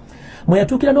nnyo mwe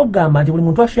yatuukira n'okugamba nti buli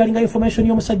muntu asharinga information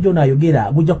y'omusajja ono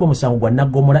ayogera gujja kuba omusango gwa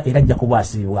naggomola era ajja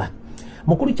kubwasibwa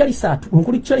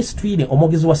mukulu Charles Twine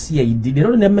omwogezi wa CID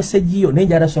leero ne message yo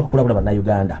nenjala asooka kulabula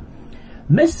bannayuganda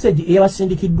message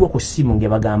eyabasindikiddwa ku ssimu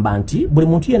ng'ebagamba nti buli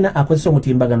muntu yenna akozesa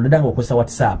omutimbagano ddanga okozesa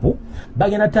WhatsApp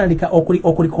bagenda tandika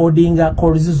okulikodinga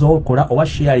calls z'okola oba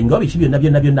sharing oba biki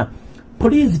byonna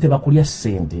please tebakulya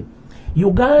ssente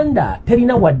Uganda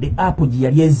terina wadde app gye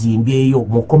yali ezimbyeyo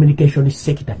mu communication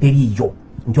sector teriyo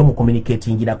njo mu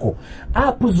communicatingirako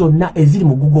app zonna eziri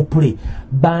mu Google Play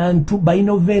bantu ba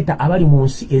innovator abali mu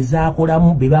nsi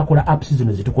ezakolamu be bakola apps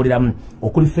zino zitukoleramu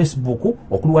okuli Facebook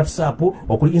okuli WhatsApp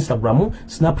okuli Instagram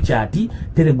Snapchat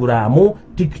Telegram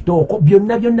TikTok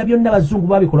byonna bazungu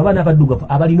babikola bana abaddugavu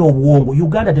abalina obuwongo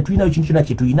Uganda tetulina ekintu kyonna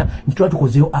kye tulina nitwa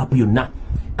tukozeyo app yonna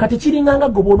kati kiringanga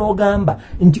gobono ogamba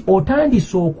nti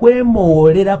otandise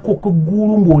okwemoolera ku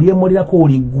kugulu ng'olyemolerako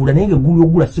oligula naye ng'eggulu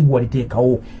ogula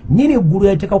sigwaliteekawo nyini eggulu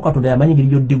yaliteekawo Katonda yamanyi ngeri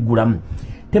gy'oddiggulamu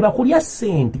tebakulya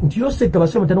ssente nti yo ssente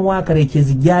basoma mutano wa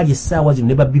ARKRICH gyali essaawa zino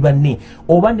ne babbi banne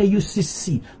oba ne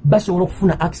UCC basobola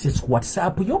okufuna access ku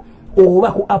WhatsApp yo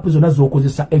oba ku app zonna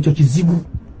z'okozesa ekyo kizibu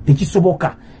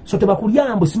tekisoboka. So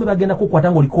tebakulyambo sime bagenda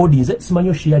kukwata ngo recordings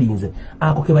simanyo sharinze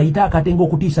ako ke bayita akatengo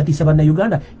okutiisa tiisa bana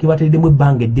Uganda ke bateddemu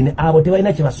ebbanga eddene abo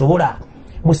tebalina kye basobola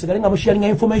musigale nga musharinga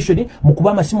information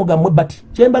mukuba amasimu gammwe but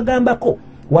kyemba gambako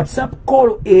WhatsApp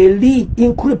call eli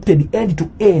encrypted end to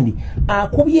end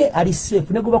akubye ali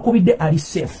safe ne kubakubidde ali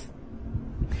safe.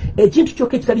 Ekintu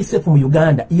kyokka ekitali safe mu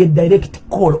Uganda ye direct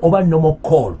call oba normal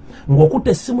call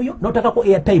ng'okutte essimu yo n'otakako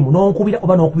airtime n'onkubira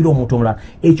oba n'okubira omuntu omulala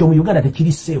ekyo mu Uganda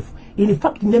tekiri safe. In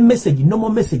fact ne message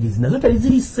normal messages nazo tali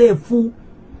ziri safe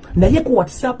naye ku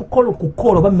WhatsApp call ku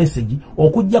call oba message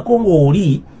okujjako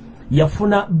ng'oli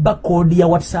yafuna barcode ya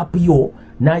WhatsApp yo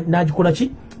n'agikola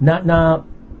ki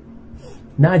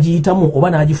n'agiyitamu oba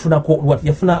n'agifunako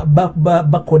yafuna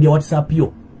barcode ya WhatsApp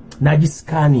yo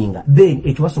n'agiscanninga then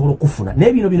ekyo basobola okufuna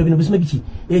naye bino bisime biki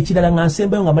ekirala nga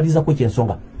nsembayo nga maliza ku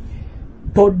ekyensonga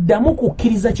toddamu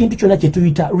kukkiriza kintu kyonna kye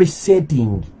tuyita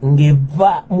resetting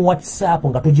ng'eva mu WhatsApp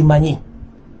nga togimanyi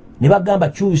ne bagamba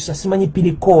kyusa simanyi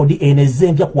pin code eneze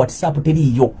empya ku WhatsApp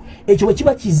teriiyo ekyo bwe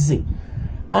kiba kizze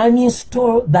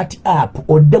uninstall that app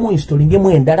oddemu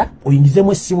installingemu endala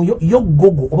oyingizemu essimu yo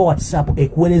Google oba WhatsApp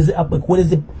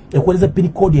ekuweereze pin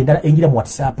code endala enjira mu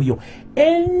WhatsApp yo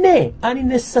ene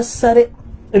unnecessary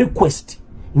request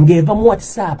ng'eva mu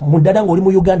WhatsApp muddala ng'oli mu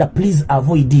Uganda please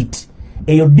avoid it.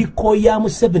 Eyo diko ya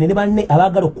museveni ne banne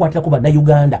abaagala okukwatira ku banna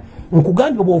Uganda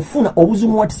nkugambye bw'ofuna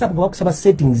obuzibu mu WhatsApp nga bakusaba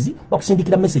settings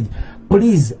bakusindikira message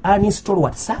please uninstall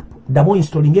WhatsApp damo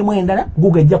installing emu endala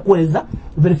Google ejja kuweereza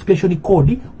verification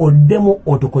code oddemu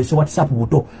otokozesa WhatsApp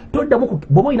buto toddamu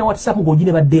bw'oba olina WhatsApp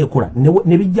ng'ogine badde ekola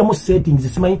ne bijjamu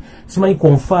settings simanyi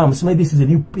confirm simanyi this is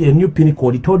a new pin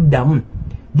code toddamu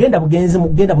genda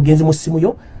bugenzi mu ssimu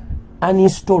yo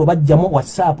uninstall bajjamu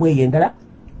WhatsApp eyo endala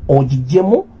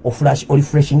ogijjemu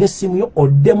refreshing essimu yo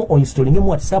oddemu oinstalling mu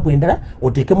WhatsApp endala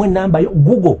oteekemu ennamba yo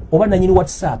Google oba nanyini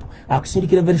WhatsApp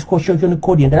akusindikira verification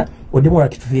code endala oddemu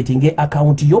activating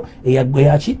account yo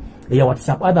eya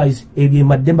WhatsApp otherwise ebye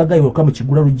maddemba gayo okamu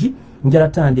kigula lugi njala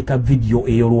tandika video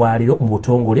eyo lwaliro mu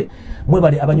butongole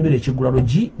mwebale abanyumira ekigula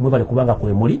lugi mwebale kubanga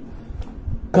kwemuli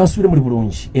kansubire muri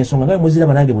bulungi ensonga ngayo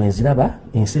muziraba nange bwenziraba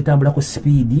ensi etambula ku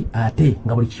speed ate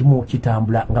nga buli kimu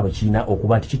kitambula nga bwe kirina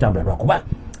okuba nti kitambula lwakuba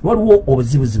waliwo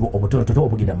obuzibuzibu obutonotono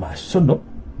obugenda maaso so nno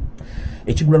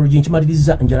ekigula lugi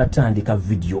nkimaliriza njala tandika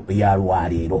video ya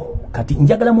lwaleero kati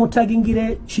njagala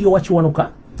mutagingire kiyo wakiwanuka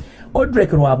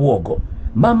Odrek Lwabwogo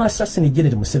Mama Assassin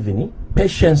Janet Museveni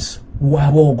Patience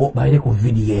Lwabwogo baire ku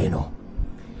video eno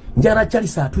njagala kyali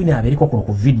saa twine abeereko kuno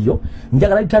ku video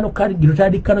njagala litano kali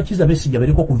gilutandikano kiza besijja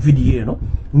abeereko ku video eno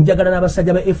njagala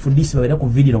n'abasajja ba FDC babeera ku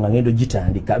video nga ngendo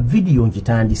gitandika video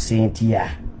ngitandise ntya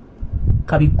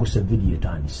kabikuse video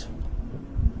etandise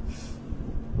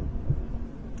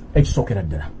ekisookera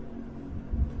ddala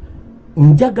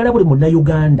njagala buli munna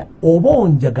Uganda oba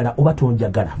onjagala oba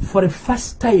tonjagala for the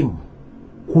first time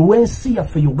ku lw'ensi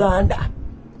yaffe Uganda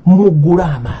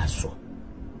muggula amaaso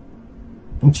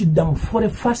nchiddamu for the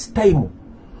first time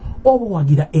oba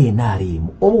wagira NRM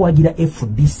oba wagira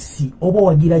FDC oba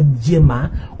wagira Jema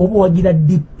oba wagira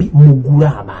DP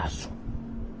mugula amaaso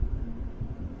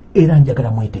era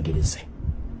njagala mwetegereze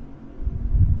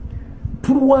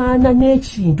tulwana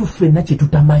n'ekintu ffenna kye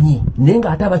tutamanyi naye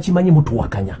nga ate abakimanyi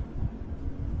mutuwakanya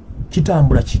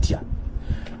kitambula kitya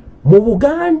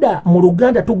mu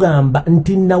Luganda tugamba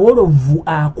nti nawolovu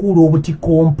akuula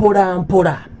obutiko mpola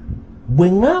mpola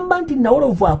bwe ngamba nti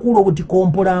nawolovu akuula obutiko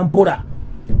mpola mpola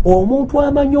omuntu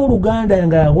amanyi Oluganda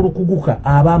nga yagulukuguka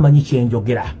aba amanyi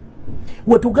kyenjogera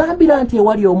we tugambira nti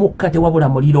ewali omukka tewabula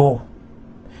muliro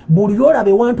buli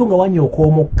lwolabe wantu nga wanyooka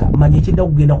omukka manya ekidda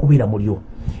kugenda kubeera mulyo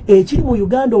ekiri mu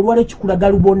Uganda olwala ekikulaga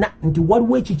lubona nti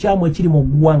waliwo ekikyamu ekiri mu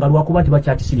ggwanga lwakuba nti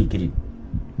bakyakisirikiri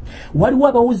waliwo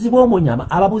abawuzi b'omunyama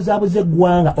ababuzaabuza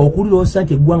eggwanga okuliroosa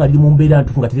nti eggwanga liri mu mbeera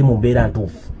ntuufu nga teri mu mbeera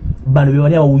ntuufu bano be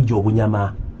bali abawujja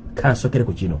obunyama kansokere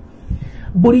ku kino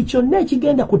buli kyonna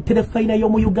ekigenda ku terefayina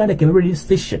y'omu Uganda ke radio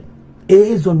station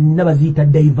ezo zonna baziyita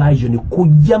diversion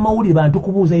kujja mawulire bantu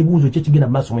kubuuza ebibuuzo ki ekigenda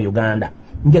mu maaso mu Uganda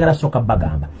njagala sooka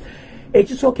bagamba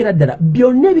ekisookera ddala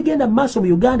byonna ebigenda mu maaso mu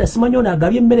Uganda simanyi ono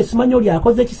agabye emmere simanyi oli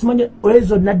akoze ki simanyi ezo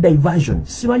zonna diversion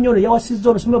simanyi ono yawasizza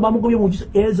ono simanyi bamugobye mu ngiso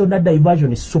ezo zonna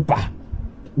diversion super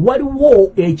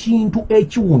waliwo ekintu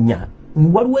ekiwunya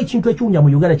mu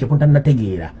Uganda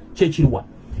kyepuntannategeera kyekiriwa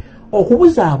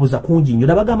okubuzaabuza kungi nnyo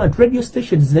nabagamba nti radio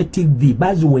stations ne TV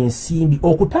baziwa ensimbi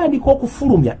okutandika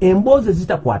okufulumya emboozi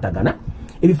ezitakwatagana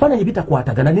ebifaananyi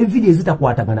bitakwatagana ne video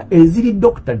ezitakwatagana eziri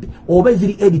doctored oba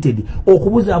eziri edited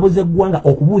okubuzaabuza eggwanga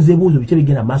okubuuza ebibuuzo biki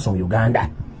bigenda maaso mu Uganda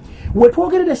we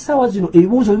twogerera essaawa zino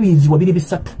ebibuuzo bibizibwa biri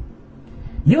bisatu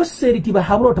yo seriti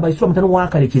bahabula otabaisibwa mutano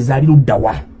wakale kizaali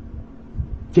luddawa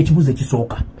Kyekibuuzo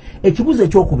ekisooka. Ekibuuzo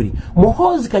ekyokubiri,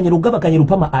 Muhoozi Kanyerugaba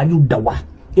Kanyerupama ali ludda wa?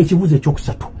 Ekibuuzo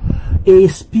ekyokusatu,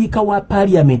 Speaker wa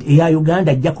Parliament eya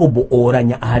Uganda Jacob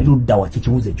Oranya ali ludda wa?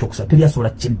 Kyekibuuzo ekyokusatu. Teryasobola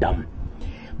kiddamu.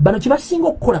 Bano kye basinga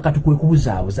okukola kati kwe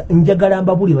kubuzaabuza. Njagala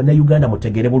mbabuli bannayuganda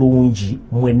mutegere bulungi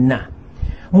mwenna.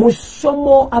 Mu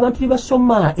ssomo abantu bye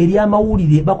basoma eri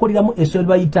amawulire bakoleramu essomero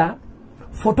bayita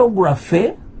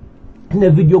photography ne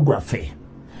videography.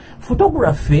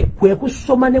 Photography kwe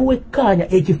kusoma ne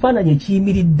wekkaanya ekifaananyi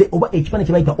ekiyimiridde oba ekifaananyi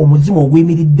kye bayita omuzimu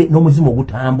oguyimiridde n'omuzimu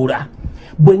ogutambula.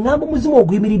 Bwe ŋŋamba omuzimu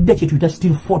oguyimiridde kye tuyita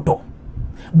still photo.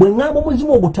 Bwe ŋŋamba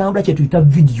omuzimu ogutambula kye tuyita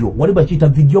video. Wali bakiyita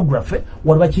videography,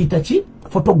 wali bakiyita ki?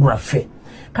 Photography.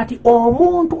 Kati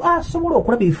omuntu asobola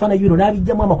okulaba ebifaananyi bino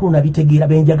n'abijjamu amakulu n'abitegeera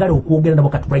benjagala okwogera nabo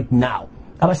kati right now.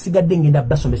 Abasigadde ngenda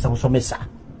basomesa busomesa.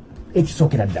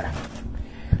 Ekisookera ddala.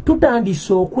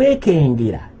 Tutandise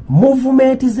okwekengera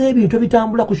movement z'ebintu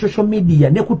ebitambula ku social media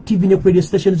ne ku TV ne ku radio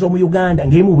stations z'omu Uganda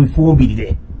ng'emu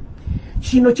bifumbirire.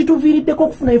 Kino kituviiriddeko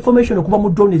okufuna information okuva mu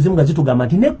drone ezimu nga zitugamba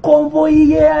nti ne convoy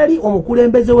yali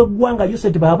omukulembeze w'eggwanga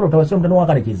Yosef Bahabula Otabasira Mutano wa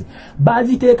Kalekezi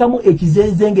baziteekamu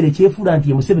ekizenzengere ekyefuula nti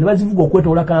ye Museveni bazivuga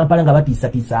okwetoola Kampala nga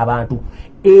batiisatiisa abantu.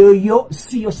 Eyo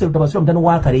si Yosef Otabasira Mutano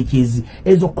wa Kalekezi.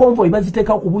 Ezo convoy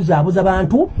baziteekawo okubuzaabuza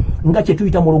abantu nga kye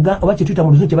tuyita mu Luganda oba kye tuyita mu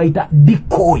Luzungu kye bayita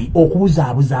decoy,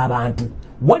 okubuzaabuza abantu.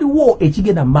 Waliwo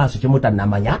ekigenda mu maaso kye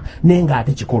mutannamanya naye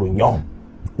ng'ate kikulu nnyo.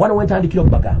 Wano wentandikira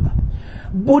okubagamba.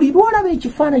 Buli lwolaba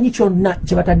ekifaananyi kyonna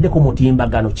kye bataddeko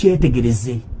mutimbagano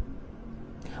kyetegereze.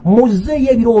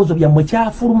 Muzzeeyo ebirowoozo byammwe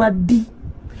kyafuluma ddi.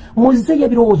 Muzzeeyo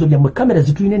ebirowoozo byammwe kamera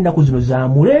zitulina ennaku zino za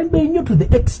mulembe nnyo to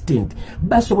the extent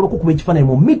basobola okukuba ekifaananyi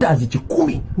mu meters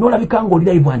 10 n'olabika ng'oli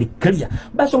live and clear.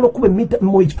 Basobola okukuba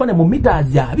mu ekifaananyi mu meters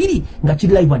 2 nga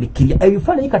kiri live and clear.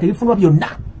 Ebifaananyi kati ebifunwa byonna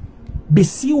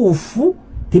bisiwufu,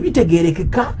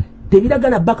 tebitegeerekeka,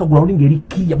 tebiragana background ng'eri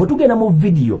clear. Bwe tugenda mu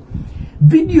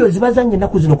video zibazanye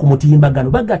ennaku zino ku mutimbagano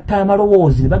bagatta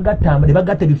amalowoozi ne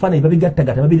bagatta ebifaananyi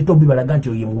babigattagatta babirito bibalaga nti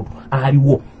oyo muntu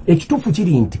aliwo. Ekituufu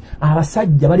kiri nti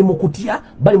abasajja bali mu kutya,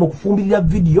 bali mu kufumbirira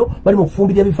video, bali mu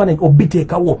kufumbirira bifaananyi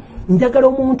obiteekawo. Njagala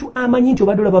omuntu amanyi nti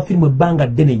obadde olaba firimu ebbanga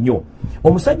ddene nnyo.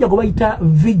 Omusajja gwe bayita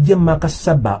VJ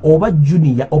Makasaba oba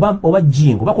Junior oba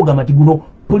Jingo bakugamba nti guno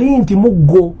print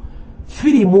muggo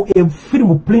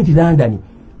firimu print London.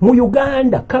 Mu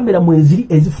Uganda kamera mweziri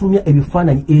ezifulumya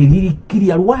ebifaananyi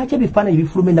ebirikirya. Lwaki ebifaananyi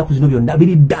bifuluma ennaku zino byonna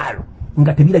biri ddalo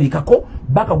nga tebirabikako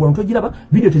background togiraba,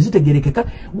 video tezitegerekeka.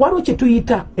 Waliwo kye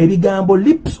tuyita ebigambo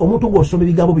lips, omuntu gw'osoma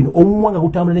ebigambo bino omumwa nga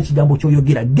gutambula n'ekigambo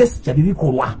ky'oyogera, gesture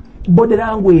bibikolwa, body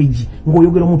language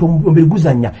ng'oyogera omuntu omubiri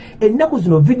guzannya. Ennaku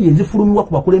zino video ezifulumibwa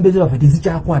ku bakulembeze baffe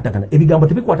tezikyakwatagana, ebigambo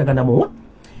tebikwatagana muwa,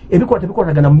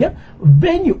 tebikwatagana mumya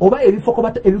venue oba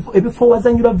ebifo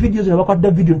wazanyirwa videos ne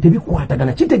bakwata video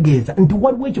tebikwatagana. Kitegeeza nti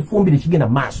waliwo ekifumbire kigenda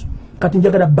maaso. Kati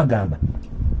njagala bagamba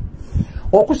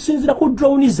okusinzira ku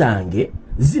drone zange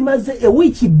zimaze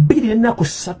ewiiki 2 n'ennaku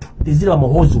 3 teziraba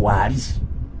Muhoozi waali.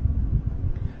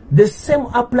 The same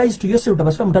applies to Yosef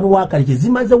Otabasira Mutano wa Kalekezi.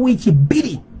 Zimaze wiiki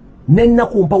 2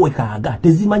 n'ennaku mpawe kaaga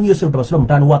tezimanyi Yosef Otabasira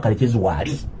Mutano wa Kalekezi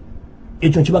waali.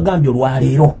 Ekyo nkibagambye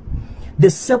olwaleero. The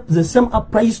same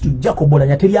applies to Jacob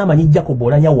Oranya. Teryamanyi Jacob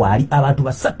Oranya waali. Abantu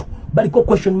basatu baliko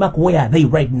question mark where are they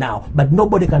right now, but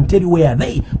nobody can tell you where are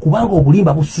they kubanga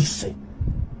obulimba bususse.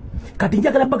 Kati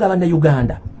njagala bagamba na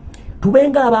Uganda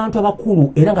tubenga abantu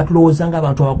abakulu era nga tulowooza nga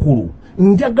abantu abakulu.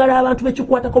 Njagala abantu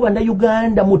bekikwatako banna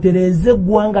Uganda mutereze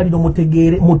eggwanga lino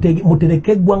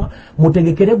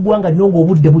mutegekere eggwanga lino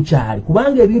ng'obudde bukyali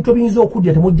kubanga ebintu ebiyinza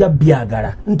okudya temujja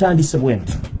byagala. Ntandise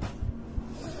bwenti.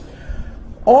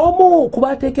 Omu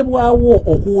kubateekebwawo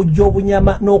okuwujja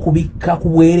obunyama n'okubikka ku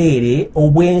bwereere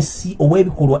obwensi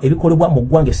obw'ebikolwa ebikolebwa mu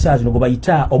ggwanga essaawa zino gwe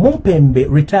bayita omumpembe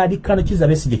retired Colonel Kizza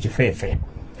Besigye Kifeefe.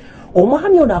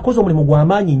 Omwami ono akoze omulimu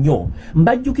gw'amaanyi nnyo.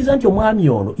 Mbajjukiza nti omwami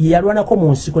ono yalwanako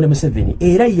mu nsiko ne Museveni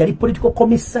era yali political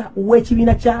commissar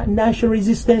w'ekibiina kya National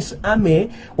Resistance Army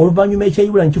oluvannyuma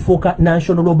ekyeyibula ne kifuuka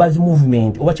National Robbers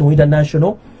Movement oba kimuyita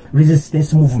National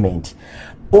Resistance Movement.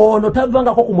 Ono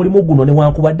tavangako ku mulimu guno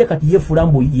newankubadde kati yefuula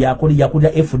mbu yakulira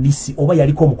FDC oba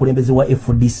yaliko omukulembeze wa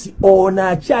FDC. Ono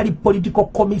akyali political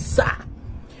commissar.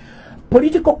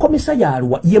 Political commissar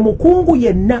yalwa ye mukungu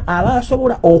yenna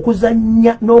abasobola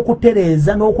okuzannya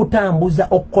n'okutereeza n'okutambuza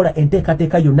okukola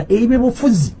enteekateeka yonna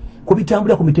ey'ebyobufuzi ku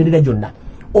bitambulira ku mitendera gyonna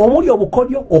omuli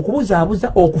obukodyo,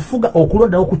 okubuzaabuza, okufuga,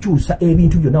 okulonda n'okukyusa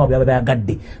ebintu byonna wabyaba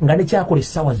bayagadde nga nekyakola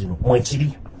essaawa zino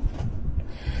mwekiri.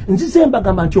 Nzize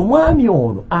mbagamba nti omwami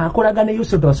ono akolagana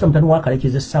Yosef Otabasira Mutano wa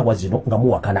Kalekezi essaawa zino nga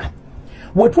muwakana.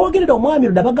 wetwogerera omwami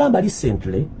ono nabagamba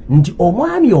recently nti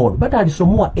omwami ono batandise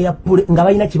omuwa airpole nga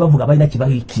balina kibavuga balina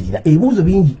kibahikirira ebibuuzo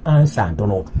bingi ansa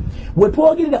ntono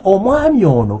wetwogerera omwami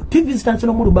ono tv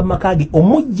zitansono mulumba makage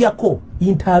omujjako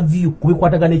interview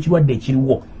kubikwatagana ekirwadde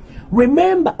ekiriwo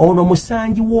remember ono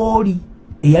musanji wooli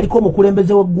eyaliko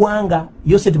omukulembeze w'eggwanga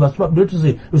Yoseti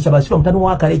Lusabasirwa mutano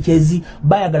wa Kalekezi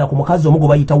bayagala ku mukazi omugo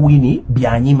bayita Winnie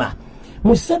Byanyima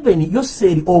Museveni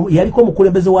Yoseri yaliko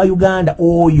omukulembeze wa Uganda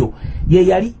oyo ye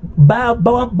yali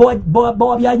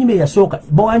bawa Byanyima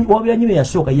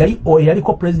yasooka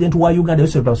yaliko president wa Uganda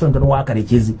Yoseri Lusabasirwa mutano wa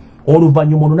Kalekezi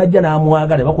oluvannyuma ono najja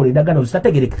n'amwagala bakola endagaano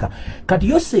zitategerekeka kati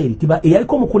Yoseri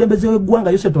yaliko omukulembeze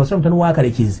w'eggwanga Yoseri Lusabasirwa mutano wa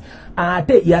Kalekezi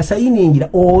ate yasayiningira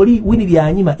oli Winnie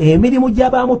Byanyima emirimu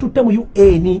gy'abaamututte mu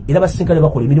UN era basinkane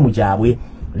bakola emirimu gyabwe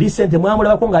recent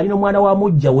mwamulabako ng'alina omwana wa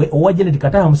mujja we owa Janet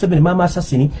Kataha Museveni mama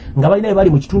assassin nga balina bali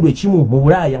mu kitundu ekimu mu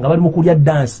Bulaaya nga bali mu kulya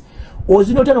dance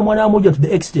ozinotana omwana wa mujja to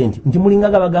the extent nti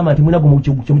mulingaga bagamba nti munago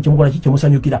mukimukola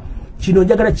kimusanyukira kino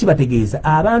njagala kibategeeza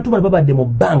abantu bano babadde mu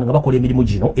bbanga nga bakola emirimu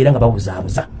gino era nga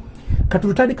babuzaabuza kati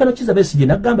tutandikano kiza Besigye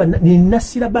nagamba nina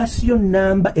silabasi yo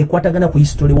namba ekwatagana ku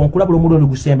history wonkulabula omulundi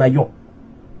gusembayo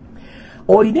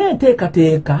olina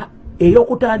enteekateeka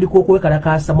ey'okutandika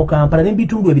okwekalakaasa mu Kampala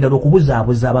n'ebitundu ebirala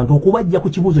okubuzaabuza abantu okubajja ku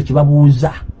kibuuzo kye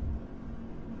babuuza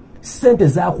ssente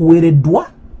zaakuweereddwa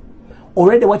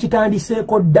olwedde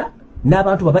wakitandiseeko dda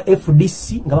n'abantu baba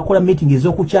FDC nga bakola meeting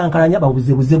ez'okukyankalanya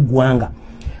babuzeebuze eggwanga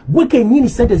gwe kennyini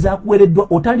ssente zaakuweereddwa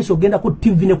otandise ogenda ku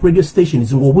TV ne ku radio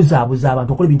stations ng'obuzaabuza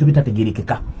abantu okola ebintu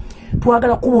bitategerekeka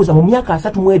twagala kubuuza mu myaka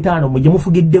 35 mwe gye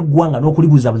mufugidde eggwanga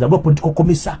n'okulibuzaabuza lwa political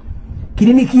commissar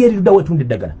kiliniki yeridda wetunda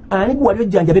eddagala ani gwe wali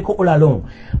ojjanjabeko all along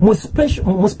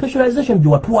mu specialization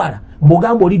gye watwala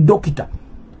mbogamba oli dokita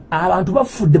abantu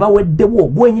bafudde baweddewo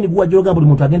gwenyini guwajja ogamba buli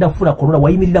muntu agenda kufuna korona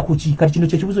wayimirira ku ki kati kino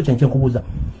kyekibuuzo kyanke nkubuuza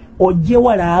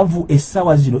ojjewa laavu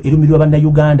essaawa zino erumirirwa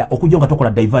bannayuganda okujja nga tokola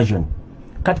diversion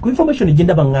kati ku information gye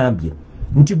ndaba ngambye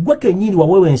nti gwe kennyini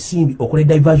waweewa ensimbi okola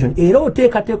diversion era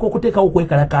oteekateeka okuteekawo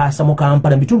okwekalakaasa mu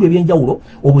Kampala mu bitundu ebyenjawulo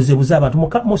obuzeebuze abantu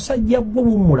musajja gwe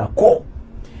wummulako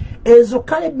ezo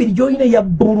kale bbiri gy'olina ya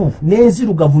bbulu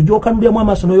n'enzirugavu gy'okanuliramu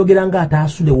amaaso n'oyogera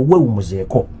ng'ataasule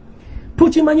wewumuzeeko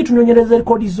tukimanyi tunonyereza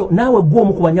rekodi zo naawe gwe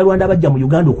omu ku banyarwanda abajja mu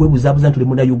Uganda okwebuzaabuza nti tuli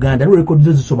munnayuganda ne rekodi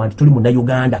zo zisoma nti tuli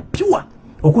munnayuganda pure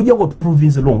okujja nga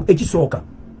otuprovince long ekisooka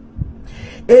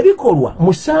ebikolwa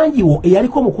musanjiwo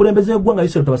eyaliko omukulembeze w'eggwanga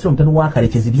Yoseri Lusabasirwa mutano wa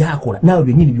Kalekezi byakola naawe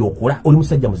byennyini by'okola oli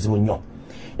musajja muzibu nnyo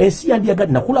ensi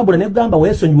yandiyagadde nakulambula negamba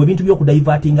weesonyiwa ebintu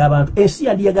by'okudaivatinga abantu ensi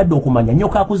yandiyagadde okumanya nnyo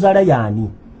kaakuzaala yaani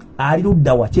ali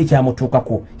luddawa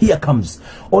kyekyamutuukako here comes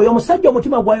oyo omusajja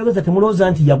omutima gwayogeza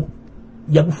temulowooza nti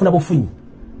yagufuna bufunyi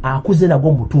akuze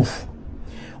nagwo mutuufu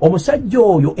omusajja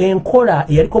oyo enkola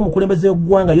eyaliko omukulembeze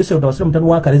w'eggwanga Yoseri Lusabasirwa mutano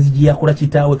wa Kalekezi gye yakola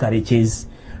kitaawe Kalekezi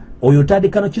oyo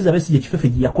tandikano kiza Besigye kifefe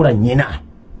gye yakola nnyina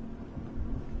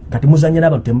kati muzanya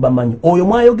n'abantu temubamanyi oyo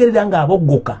mwayogerera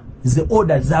ng'aboggoka ze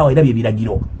order zaawe era bye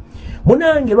biragiro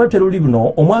munange lwatwe luli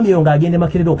buno omwami oyo ng'agenda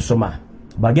Makerere okusoma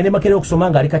bagende Makerere okusoma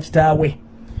ng'alika kitaawe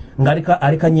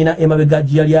ng'alika nnyina emabega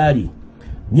gye yali ali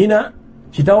nnyina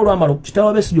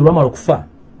kitaawe Besigye olwamala okufa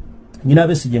nnyina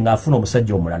Besigye ng'afuna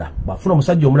omusajja omulala bw'afuna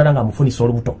omusajja omulala ng'amufunisa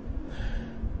olubuto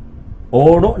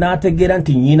olwo n'ategeera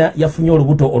nti nnyina yafunye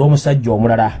olubuto olw'omusajja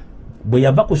omulala bwe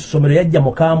yava ku ssomero yajja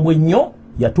mukambwe nnyo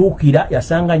yatuukira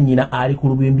yasanga nnyina ali ku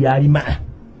lubimbi alima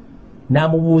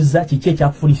n'amubuuza kiki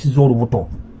ekyakufunisiza olubuto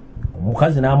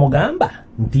omukazi n'amugamba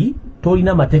nti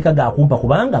tolina mateeka gakumpa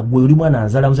kubanga gwe oli mwana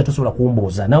nzalamuza tosobola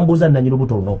kumbuuza n'amubuuza nanyina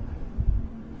olubuto luno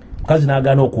omukazi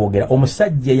n'agaana okwogera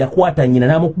omusajja yakwata nnyina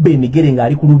n'amukuba emigere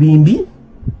ng'ali ku lubimbi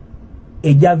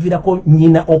ejyavirako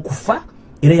nnyina okufa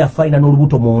era yafaina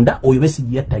n'olubuto munda oyo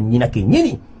Besigye yatta nnyina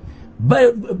kennyini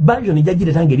version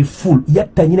ejjagireta ngeri full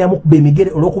yatta nnyina yamukuba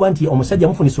emigere olw'okuba nti omusajja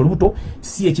amufunisa olubuto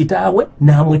si ekitaawe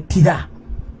n'amwettira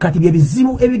kati bye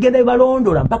bizibu ebigenda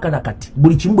bibalondola mpaka nakati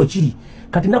buli kimu bwe kiri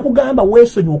kati nakugamba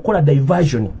weesonyiwa okukola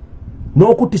diversion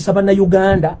n'okuttisa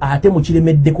bannayuganda ate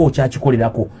mukiremeddeko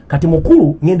okyakikolerako kati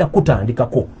mukulu ngenda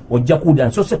kutandikako ojja kuwulira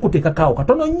nsoose kuteekakaawo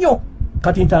katono nnyo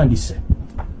kati ntandise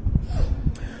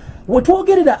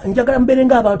wetwogerera njagala mbeere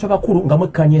ng'abantu abakulu nga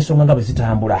mwekkanya ensonga nga bwe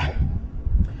zitambula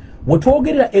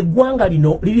wetwogerera eggwanga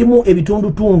lino lirimu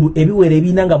ebitundutundu ebiwera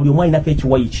ebina nga buli omu alinako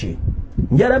ekiwayi kye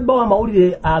njala bbawo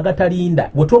amawulire agatalinda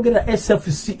wetwogerera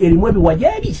SFC erimu ebiwayi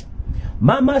ebiri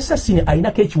maama assassin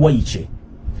alinako ekiwayi kye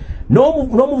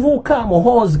n'omuvubuka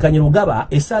muhoozi kanyerugaba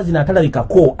essaazi zino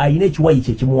atalabikako alina ekiwayi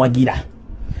kye kimuwagira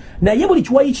naye buli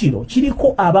kiwayi kino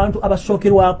kiriko abantu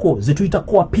abasookerwako ze tuyita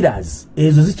core pillars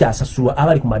ezo zikyasasulwa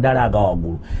abali ku madaala aga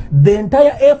waggulu the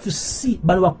entire FC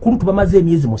bano bakulu tubamaze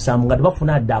emyezi 7 nga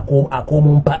tebafuna adda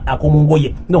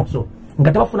ak'omungoye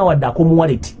nga tebafuna wadde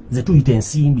akomuwaleti ze tuyita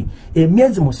ensimbi,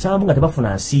 emyezi 7 nga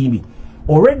tebafuna nsimbi.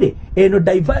 Already eno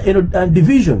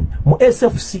division mu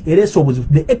SFC ereese obuzibu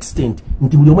to the extent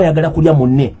nti buli omu ayagala kulya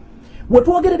munne.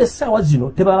 Wetwogerera essaawa zino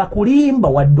tebaba kulimba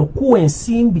wadde okuwa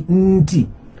ensimbi nti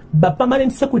ba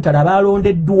permanent secretary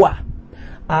abalondeddwa,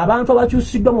 abantu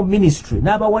abakyusiddwa mu ministry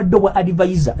n'abawadde obwa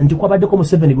advisor nti kwabaddeko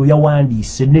Museveni gwe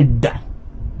yawandiise nedda.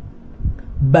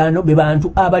 Bano be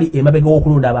bantu abali emabega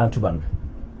w'okulonda abantu bano.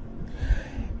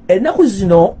 Ennaku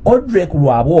zino Odrek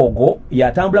Lwabwogo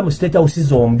yatambula mu State House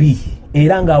zombi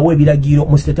era nga awa ebiragiro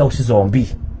mu State House zombi,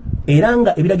 era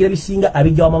nga ebiragiro bisinga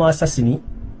abijja wa mama Assassin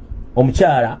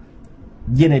omukyala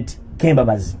Janet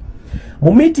Kembabazi.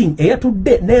 Mu meeting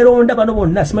eyatudde neronda bano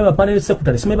bonna, simeba panel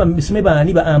secretary, simeba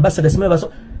ani ba ambassador, simeba so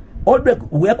Odrek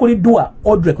yakuliddwa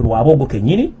Odrek Lwabwogo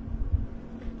kenyini,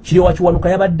 kiri wakiwanuka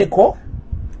yabaddeko,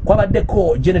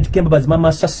 kwabaddeko Janet Kembabazi, mama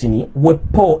Assassin,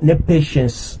 Wepo ne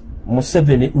Patience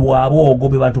Museveni, Lwabwogo,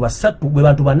 be bantu basatu, be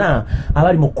bantu bana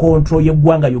abali mu control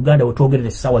y'eggwanga Uganda wetwogerera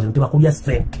essaawa zino tebakulya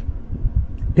strike,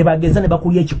 tebageza ne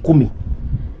bakulya 10.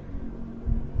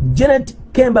 Janet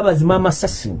Kembabazi, mama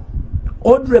Assassin,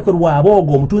 Odrek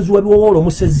Lwabwogo omutunzi w'ebiwowoolo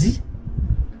omusezi,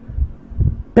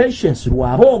 Patience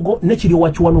Lwabwogo ne kiri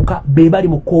wakiwanuka be bali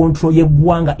mu control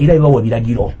y'eggwanga era bebawa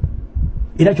biragiro.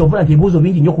 Era kyovuna nti ebibuuzo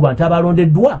bingi nnyo ku bantu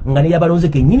abalondeddwa nga ne yabalonze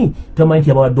kennyini tebamanyi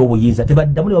nti abawadde obuyinza,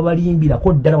 tebaddamu ne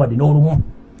babalimbirako ddala wadde n'olumu.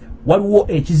 Waliwo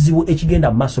ekizibu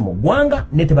ekigenda mu maaso mu ggwanga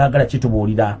ne tebaagala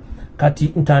kitubuulira.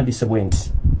 Kati ntandise bwe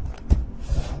nti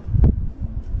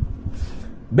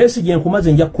Besigye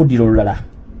nkumaze nja kuddira olulala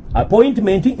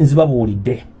appointment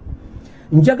nzibabuulidde.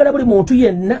 Njagala buli muntu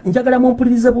yenna, njagala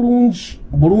mumpulirize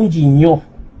bulungi nnyo.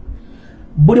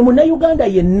 Buli Munnayuganda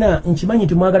yenna nkimanyi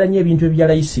nti mwagala nnyo ebintu ebya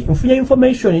layisi. Nfunye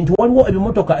information nti waliwo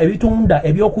ebimotoka ebitunda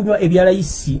ebyokunywa ebya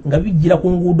layisi nga bijjira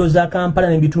ku nguudo za Kampala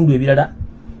n'ebitundu ebirala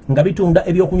nga bitunda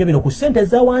ebyokunywa bino ku ssente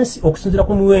za wansi okusinziira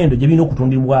ku miwendo gye birina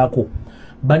okutundibwako.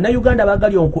 Bannayuganda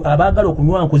abaagala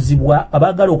okunywankuzibwa,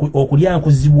 abaagala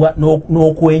okulyankuzibwa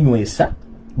n'okwenywesa,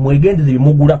 mwegendeze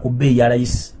bimugula ku bbeeyi ya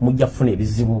layisi, mujja kufuna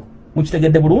ebizibu.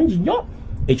 Mukitegedde bulungi nnyo.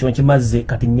 Ekyo nkimaze,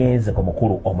 kati ngenze ku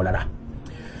mukulu omulala.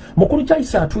 Mukulu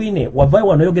Kyayisa Atwine wavaayo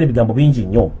wano yogera ebigambo bingi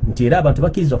nnyo nti era abantu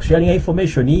bakkiriza okusharinga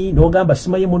information n'ogamba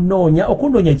simaye munoonya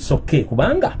okunoonya ekisokke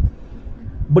kubanga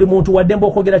buli muntu waddemba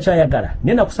okwogera kyayagala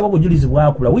naye nakusaba obujulizi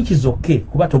bwakula which is okay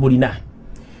kuba tobulina.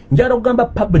 Njagala okugamba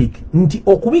public nti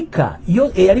okubika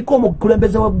yo eyaliko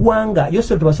omukulembeze w'eggwanga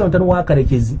Yosef Tebasonatano wa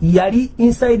ARKRICH yali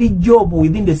inside job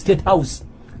within the State House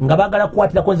nga bagala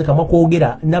kwatira nze kamwa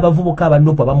kwogera n'abavubuka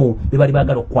abannopa bamu be bali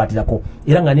bagala okwatirako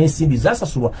era nga n'ensimbi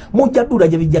zasasulwa mujjadula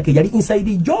gye bijjake yali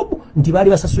inside job nti bali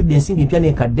basasudde ensimbi mpya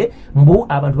n'enkadde mbu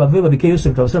abantu bave babike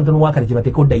Yosef Tebasonatano wa ARKRICH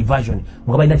bateeko diversion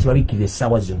nga balina kibabikirira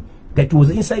essaawa zino. That was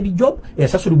inside job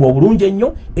esasulibwa obulungi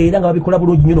ennyo era nga babikola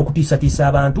bulungi nnyo n'okutiisatiisa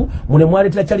abantu. Mune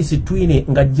mwaletera Charles Twine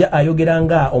ng'ajja ayogera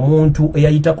nga omuntu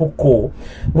eyayitako ko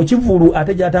mu kivulu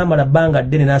ate gy'atamala bbanga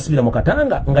ddene n'asibira mu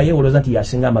katanga nga yeewolooza nti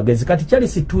yasinga amagezi. Kati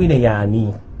Charles Twine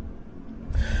yaani?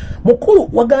 Mukulu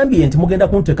wagambye nti mugenda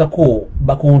kunteekako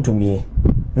bakuntumye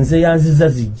nze yanziza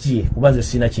zijje kuba nze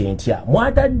sina kyentya.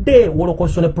 Mwatadde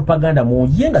wolokoso ne propaganda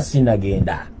mungi nga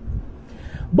sinagenda.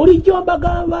 Buliijo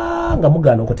mbagamba nga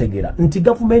mugaana okutegeera nti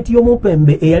gavumenti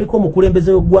y'omumpembe eyaliko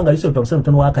omukulembeze w'eggwanga Yosef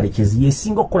Tebasonatano wa ARKRICH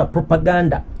yesinga okukola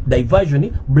propaganda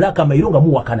diversion black amairo nga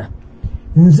muwakana.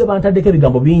 Nze bantaddeko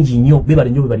ebigambo bingi nnyo bebale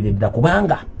nnyo bebalire ddala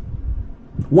kubanga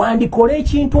wandikola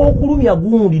ekintu okulumya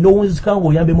gundi n'owunzika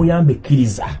ng'oyambe muyambe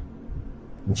kkiriza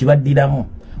nkibaddiramu.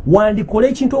 Wandikola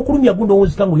ekintu okulumya gundi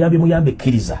n'owunzika ng'oyambe muyambe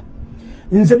kkiriza.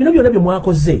 Nze bino byonna bye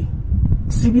mwakoze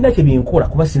sibina kye binkola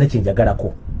kuba sina kye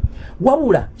njagalako.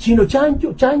 Wabula kino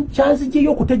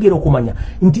kyanzijeyo okutegeera okumanya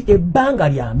nti ebbanga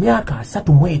lya myaka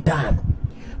 35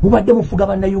 mubadde mufuga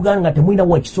bannayuganda nga temulina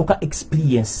wakisooka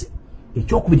experience.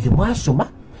 Ekyokubiri temwasoma,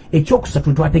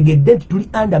 ekyokusatu twategedde nti tuli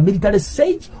under military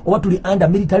siege oba tuli under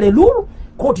military rule,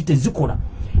 kooti tezikola.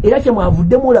 Era kye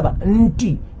mwavudde mulaba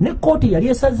nti ne kooti yali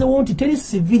esazeewo nti teri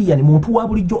civilian muntu wa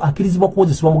bulijjo akirizibwa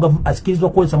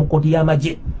kukozesa mu kooti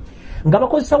y'amagye nga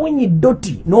bakozesa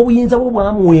wenyiddoti n'obuyinza bwo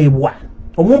bwamwebwa.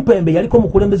 Omumpembe yaliko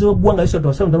omukulembeze w'eggwanga Yosef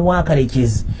Tebasonatano wa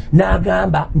ARKRICH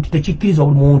n'agamba nti tekikkirizwa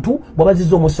buli muntu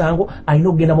bw'abazizza omusango alina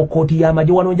okugenda mu kooti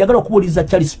y'amagye. Wano njagala okubuuliza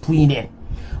Charles Twine.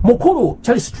 Mukulu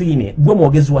Charles Twine gwe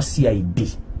mwogezi wa CID.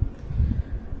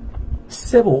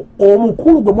 Sebo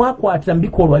omukulu gwe mwakwatira mu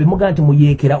bikolwa bimuga nti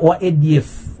muyeekera wa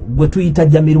ADF gwe tuyita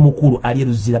Jamiru mukulu ali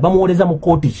Luzira bamuwoleza mu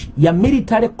kooti ya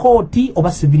military court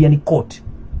oba civilian court?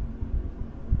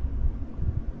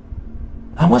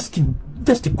 I'm asking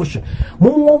just a question.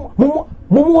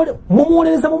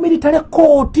 Mumuwoleza mu military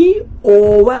court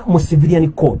oba mu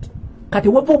civilian court? kati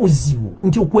wava obuzibu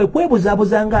nti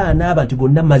okwekwebuzaabuzanga anaaba nti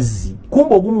gonna mazzi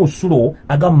kumba ogumusulo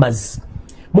ag'amazzi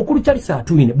mukulu Charles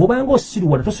Atwine bw'obanga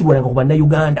osirwala tosirwalanga ku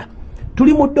bannayuganda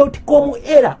tuli mu .com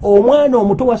era omwana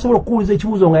omuto wasobola okuwuliza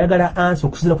ekibuuzo nga ayagala ansi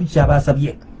okusinziira ku kyaba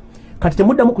asabye kati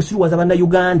temuddamu kusirwaza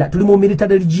bannayuganda tuli mu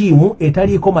military regime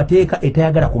etaliiko mateeka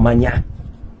etayagala kumanya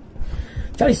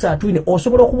Charles Atwine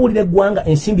osobola okubuulira eggwanga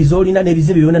ensimbi z'olina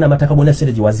n'ebizimbe byonna n'amataka gonna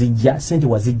sente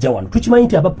wazijja wano tukimanyi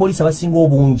nti abapoliisi abasinga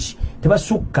obungi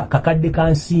tebasukka kakadde ka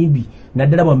nsimbi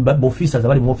naddala b'ofiisers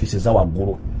abali mu ofiisi eza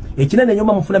waggulu ekinene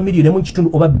nyoma mufuna miliyoni emu kitundu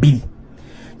oba 2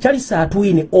 Charles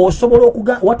Atwine osobola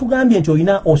watugambye nti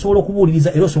olina osobola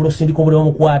okubuuliriza era osobola okusindika obulema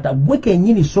mukwata gwe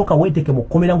kennyini sooka weeteke mu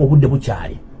kkomera ng'obudde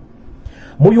bukyali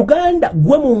mu Uganda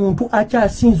gwe muntu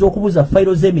akyasinza okubuza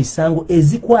fayiro z'emisango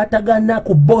ezikwatagana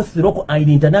ku both local and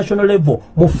international level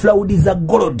mu fraudi za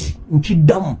gold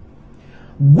nkiddamu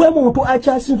gwe muntu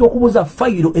akyasinza okubuza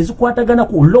fayiro ezikwatagana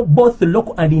ku both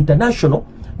local and international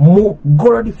mu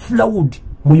gold fraud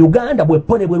mu Uganda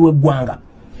bwepone bweru eggwanga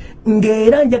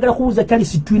ng'era njagala kubuuza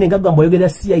Charles Atwine ngagamba oyogera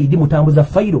CID mutambuza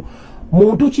fayiro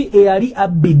muntu ki eyali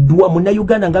abbiddwa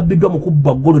munnayuganda ng'abbiddwa mu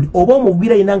kubba golodi oba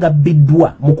omubira yina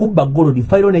ng'abbiddwa mu kubba golodi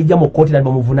fayiro nejja mu kkooti lali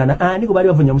bamuvunaana ani gwe baali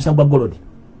bavunya omusango gwa golodi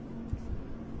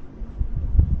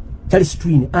Charles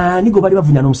Atwine ani gwe baali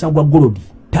bavunaana omusango gwa golodi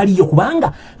taliyo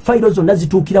kubanga fayiro zonna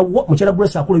zituukira mukyala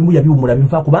Grace Akolo ebimu yabiwumula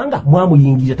biva kubanga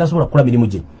mwamuyingirira tasobola kukola mirimu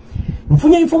gye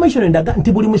nfunye information endaga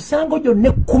nti buli musango gyonna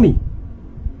 10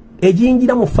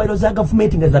 ejingira mu fayiro za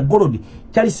government nga za golodi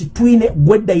Charles Atwine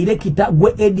gwe director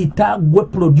gwe editor gwe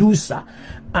producer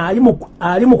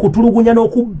ali mu kutulugunya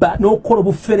n'okubba n'okukola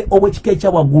obufere obw'ekika ekya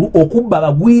waggulu okubba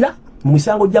abagwira mu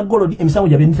misango gya golodi emisango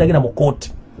gyabwe nitagenda mu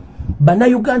kooti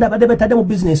bannayuganda abadde betadde mu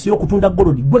bizinesi y'okutunda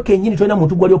golodi gwe kennyini tolina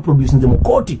muntu gwali oproduce nze mu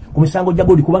kooti ku misango gya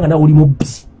golodi kubanga nawe oli mubbi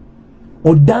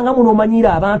oddanga muno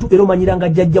omanyira abantu era omanyiranga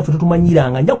jjajjaffe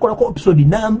tetumanyiranga nja kukolako episode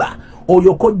number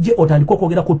oyokojje otandika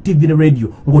okwogera ku TV ne radio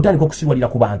ng'otandika okusirwalira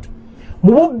ku bantu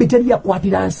mu bubbi teri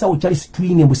yakwatira nsawo Charles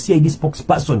Atwine mu CID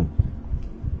spokesperson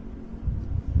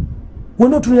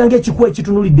wena otunulanga ekiku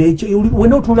ekitunulidde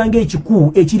wena otunulanga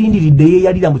ekiku ekirindiridde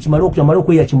yeeyalira mu kimala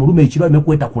okweya kimulume ekirwalime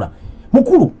kwetakula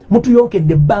mukulu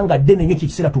mutuyonkedde ebbanga ddene nnyo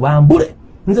ekyekiseera tubambule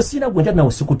nze sirina gwe ntya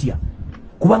nawe sikutya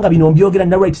kubanga bino mbyogera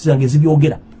na rights zange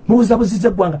ezibyogera mubuzabuziza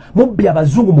eggwanga mubbi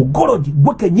abazungu mu golodi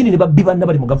gwe kennyini ne babbi banna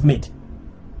bali mu gavumenti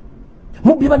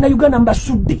mubbi bannayuganda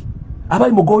mbasudde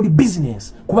abali mu gold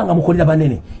business kubanga mukolera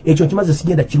banene ekyo nkimaze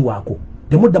sigenda kirwako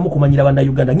temuddamu kumanyira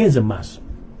bannayuganda ngenze mu maaso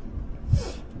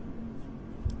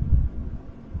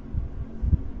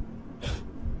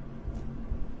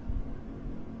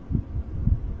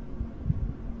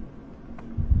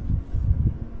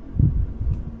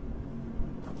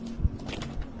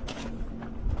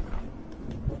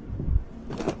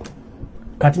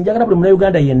kati njagala buli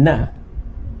munnayuganda yenna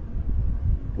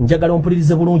njagala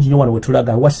ompulirize bulungi nnyo wano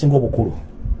wetulaga wasinga obukulu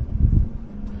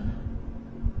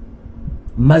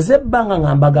maze ebbanga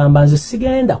nga mbagamba nze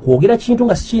sigenda kwogera kintu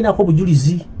nga sikiinako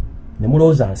bujulizi ne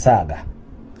mulowooza nsaaga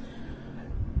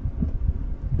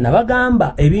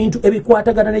nabagamba ebintu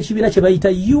ebikwatagana n'ekibiina kye bayita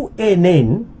UNN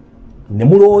ne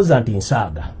mulowooza nti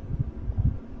nsaaga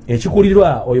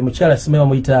ekikulirwa oyo mukyala simanyi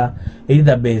bamuyita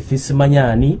Elizabeth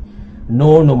simanyaani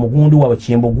noono mugundu waabwe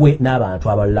Kimbugwe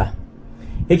n'abantu abalala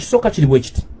ekisooka kiri bwe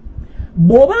kiti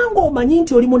bw'obanga omanyi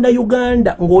nti oli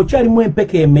munnayuganda ng'okyalimu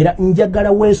empeka emera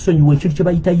njagala weesonyiwa ekintu kye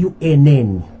bayita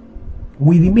UNN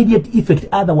with immediate effect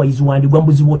otherwise wandigwa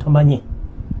mbuzi bw'otamanye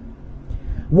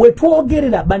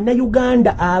wetwogerera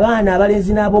bannayuganda abaana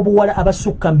abalenzi n'ab'obuwala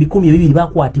abasukka 200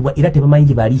 bakwatibwa era tebamanyi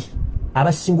gye bali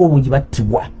abasinga obungi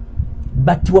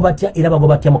battibwa batya era bagwa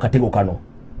batya mu katego kano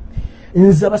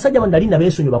nze abasajja bandalina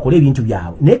beesonyiwa bakole ebintu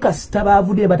byabwe naye kasita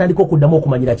baavudde batandika okuddamu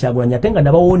okumanyira Kyagulanyi ate nga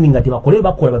nabawooni nga tebakole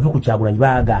bakola bave ku Kyagulanyi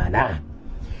baagaana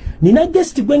nina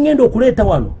gesti gwe ngenda okuleeta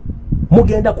wano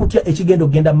mugenda kutya ekigenda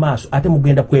okugenda maaso ate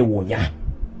mugenda kwewuunya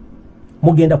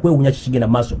kikigenda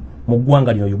maaso mu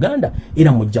ggwanga lino Uganda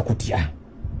era mujja kutya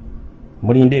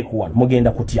mulindeeku wano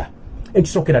mugenda kutya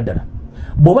ekisookera ddala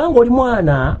bw'obanga oli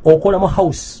mwana okola mu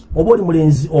house oba oli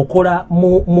mulenzi okola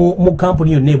mu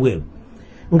kampuni yonna ebweru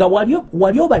nga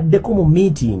wali obaddeko mu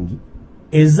meeting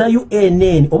eza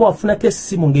UNN oba wafunako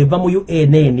essimu ng'eva mu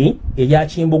UNN eya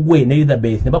Kimbugwe ne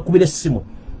Elizabeth ne bakubira essimu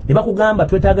ne bakugamba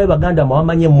twetaagayo baganda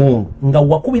bamanye emmundu nga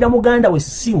wakubira muganda we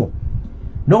essimu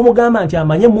n'omugamba nti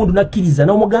amanye emmundu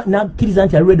nakkiriza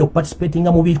nti ali ready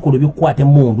okuparticipatinga mu biikolo ebikukwata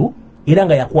emmundu era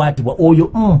nga yakwatibwa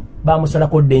oyo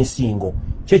bamusalako dde ensingo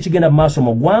kyekigenda mu maaso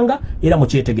mu ggwanga era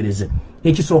mukyetegereze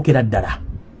ekisookera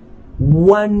ddala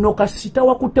wano kasita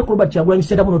wakutte ku Robert Kyagulanyi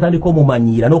Ssentamu n'otandika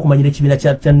omumanyira n'okumanyira ekibiina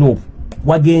kya Nuupu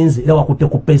wagenze era wakutte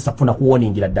ku pesa funa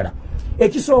kuwooningira ddala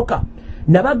ekisooka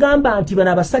nabagamba nti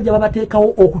bana abasajja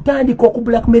babateekawo okutandika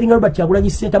okublackmailinga Robert Kyagulanyi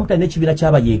Ssentamu talina ekibiina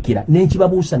kyabayeekera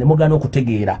n'enkibabuusa ne mugaana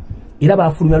okutegeera era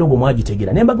baafulumya logo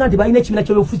mwagitegeera ne mbaga nti balina ekibiina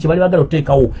ky'obufuzi kye bali bagala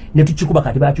oteekawo ne tukikuba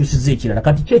kati baakyusizza ekirala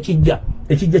kati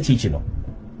ekijja kiikino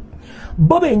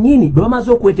bo bennyini bwe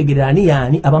bamaze okwetegerera ani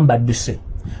yaani abamu badduse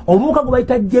omuvubuka gwe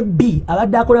bayita JB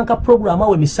abadde akola nka programu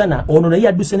awo emisana ono naye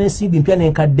yadduse n'ensimbi mpya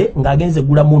n'enkadde ng'agenze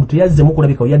gula muntu teyazzemu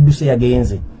kulabika yadduse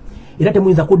yagenze era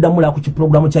temuyinza kuddamula ku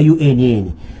kiprogrammu kya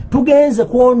UNN tugenze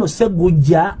kwono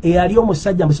Segujja eyali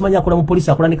omusajja musimanyi akola mu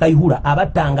polisi akola ne Kayihura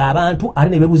abattanga abantu ate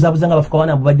ne beebuzaabuza nga bafuka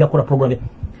bana bajja kukola programu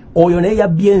oyo naye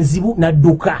yabbye enzibu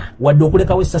n'adduka wadde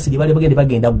okulekawo essasi lye bali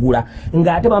bagenda ggula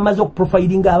ng'ate bamaze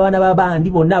okuprofilinga abaana b'abandi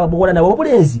bonna ababuwala nabo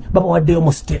obulenzi babawaddeyo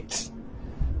mu state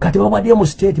kati babawaddeyo mu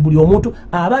state buli omuntu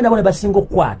abaana bone basinga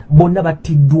okukwata bonna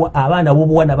battiddwa abaana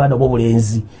b'obuwana abaana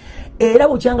b'obulenzi era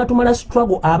bukyanga tumala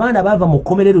struggle abaana bava mu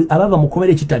kkomero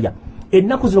ekitalya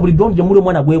ennaku zino buli donje muli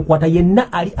omwana gwekwata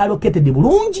yenna ali allocated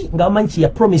bulungi nga bamanyi kye ya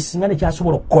promise nga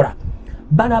nekyasobola okukola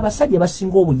bana abasajja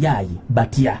basinga obuyaayi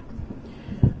batya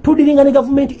tudiringa ne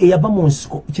gavumenti eyava mu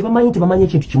nsiko kyebamanyi nti bamanyi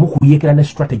ekintu kimu kuyeekera ne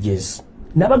strategies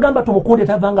nabagamba tumukunde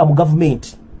tavanga mu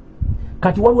gavumenti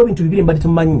kati waliwo ebintu bibiri mbadde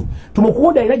tumanyi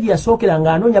tumukunda era gye yasookera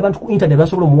ng'anoonya abantu ku internet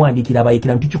basobola omuwandiikira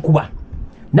abayeekera ntukikuba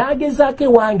n'agezaako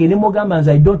ewange ne mugamba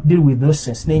nze I don't deal with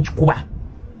nonsense n'enkikuba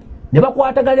ne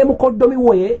bakwatagana ne mukoddomi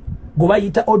we gwe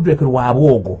bayita Odrek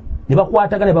Lwabwogo ne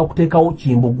bakwatagana ne bakuteekawo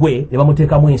Kimbugwe ne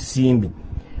bamuteekamu ensimbi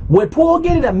we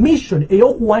twogerera mission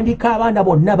ey'okuwandiika abaana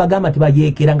bonna bagamba nti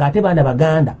bayeekera ng'ate baana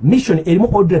baganda mission erimu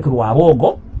Odrek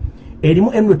Lwabwogo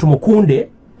erimu Ennyo Tumukunde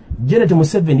Janet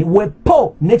Museveni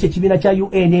wepo n'ekyo ekibiina kya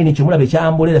UNN kyemulaba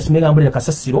ekyambolera simegambulera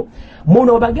kasasiro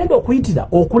muno bagenda okuyitira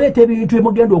okuleeta ebintu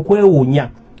ebimugenda okwewuunya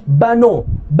bano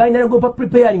balina ngo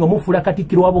preparing omufuula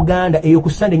Katikkiro wa Buganda eyo ku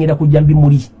Sunday ngenda kujja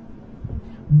mbimuli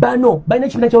bano balina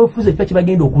ekibiina ky'obufuzi ekipya kye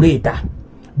bagenda okuleeta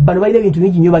bano balina ebintu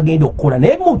bingi nnyo bagenda okukola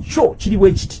naye mukyo kiri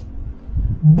bwe kiti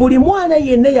buli mwana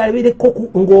yenna yalebereko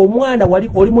ng'omwana wali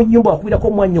oli mu nnyumba wakubirako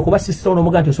omwannyo kuba sisita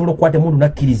onomugaa nti osobola okukwata emundu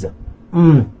nakkiriza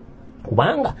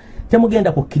kubanga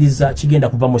temugenda kukkiriza kigenda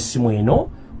kuva mu ssimu eno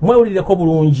mwewulireko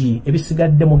bulungi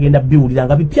ebisigadde mugenda biwulira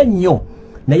nga bipya nnyo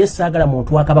naye saagala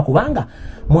muntu akaba kubanga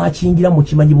mwakingira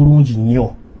mukimanyi bulungi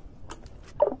nnyo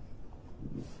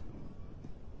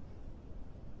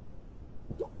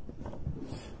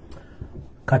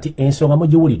kati ensonga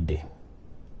mugiwulidde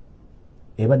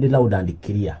ebadde loud and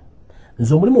clear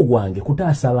nze omulimu gwange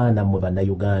kutaasa abaana mmwe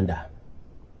bannayuganda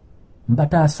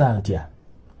mbataasa ntya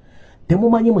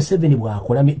temumanyi Museveni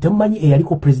bwakola temumanyi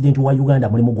eyaliko president wa Uganda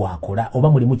mulimu gwakola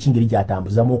oba mulimu kingeri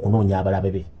gyatambuzamu okunoonya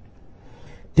abalabe be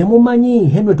temumanyi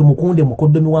Henry Tumukunde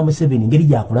mukoddomi wa Museveni ngeri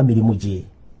gyakola mirimu gye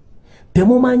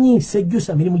temumanyi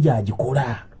Sejjusa mirimu gyagikola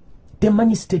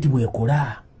temumanyi state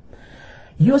bwekola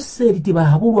yose eriti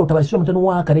bahabulwa otabasira mutano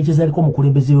wa Karekyeza aliko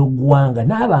omukulembeze w'eggwanga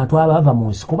n'abantu abava mu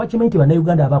nsiko bakimanyi nti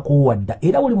bannayuganda abakoowadda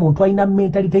era buli muntu alina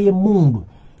mentalite y'emmundu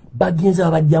bagenza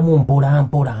babajjamu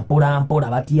mpola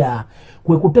batya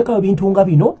kwe kuteekawo ebintu nga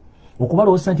bino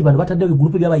okubalowooza nti bano bataddewo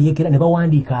egulupu byabayeekera ne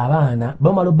bawandiika abaana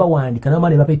bamala bawandiika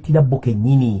nabamala ne bapettira bo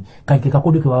kennyini kake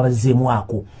kakodyo ke babazzeemu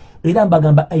ako era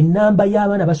mbagamba ennamba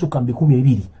y'abaana basukka mu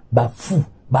 200 bafu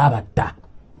babatta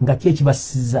nga ki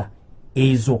ekibasiza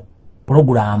ezo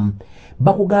puroguramu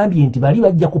bakugambye nti bali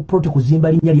bajja ku prote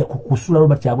kuzimba linnya lya kusula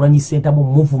Robert Kyagulanyi Ssentamu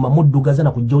muvuma muddugaza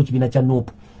na kujjawo kibiina kya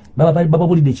Nuupu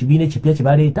babulidde ekibiina ekipya kye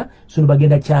baleeta so ne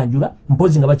bagenda kyanjula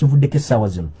mpozi nga bakivuddeko essaawa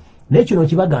zino naye kino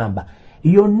kibagamba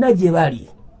yonna gye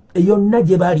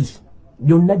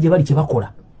bali kye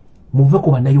bakola muve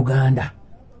ku bannayuganda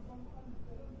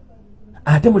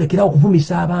ate mulekerawo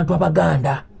okuvumisa abantu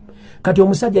abaganda kati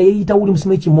omusajja yeeyita wuli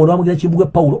musimanyi kimmoolo bamugira Kimbugwe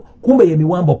Pawulo kumbe ye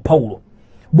Miwambo Pawulo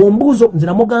bombuuzo nze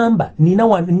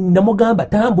namugamba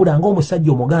tambula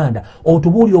ng'omusajja omuganda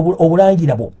otubuuli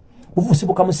obulangira bwo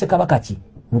bufusibuka mu Ssekabaka ki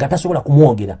nga tasobola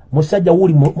kumwogera musajja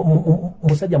wuli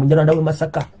musajja Munyarwanda w'e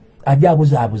Masaka ajja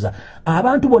abuzaabuza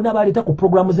abantu bonna baleeta ku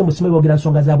programu ze musimanyi boogera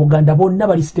nsonga za Buganda bonna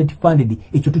bali state funded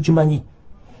ekyo tukimanyi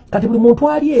kati buli muntu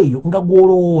ali eyo nga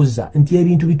gwolowooza nti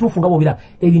ebintu bituufu nga bwobira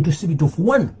ebintu si bituufu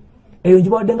one eyo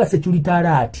njibawadde nga security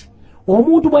alert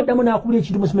omuntu bwaddamu n'akubira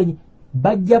ekintu musimanyi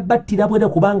bajja battira bwere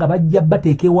kubanga bajja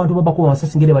bateeka ewantu babakuba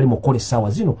amasasi ngere bali mu kukola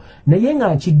essaawa zino naye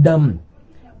nga nkiddamu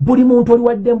buli muntu oli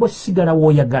waddembo sigala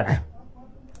w'oyagala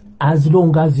as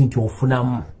long as nti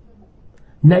ofunamu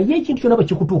naye ekintu kyonna bwe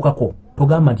kikutuukako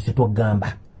togamba nti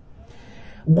tetwagamba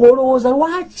gwolowooza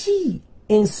lwaki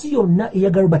ensi yonna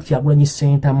eyagala Robert Kyagulanyi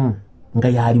Ssentamu nga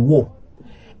yaliwo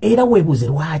era weebuze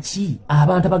lwaki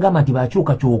abantu abagamba nti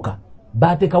bakyukakyuka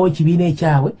batekawo ekibiina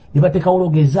ekyawe ne batekawo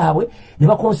logezaabwe ne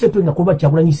bakonceptinga kuba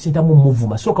Kyagulanyi Ssentamu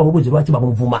muvuma soka mubuzi lwaki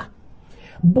bamuvuma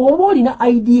bw'oba olina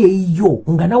idea eyo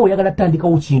nga nawe oyagala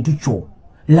tandikawo kintu kyo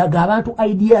laga abantu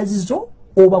ideas zo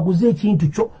obaguze ekintu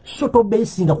kyo so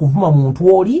tobeesinga kuvuma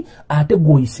muntu oli ate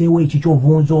gwoyiseewo ekikyo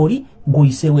ovunza oli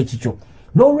gwoyiseewo ekikyo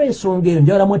n'olw'ensonga eyo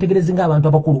njagala mwetegereze ng'abantu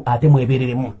abakulu ate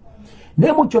mwebeereremu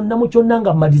naye mu kyonna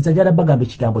nga mmaliriza njagala bagamba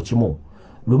ekigambo kimu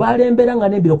lubalembera nga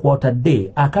n'ebiro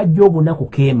kwotadde akajja obunaku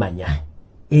keemanya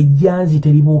ejjanzi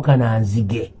teribuuka na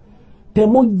nzige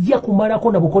temujja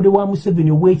kumalako na bukode bwa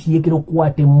Museveni obw'ekiyekero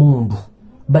okukwata emmundu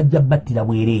bajja battira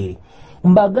bwereere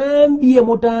mbagambye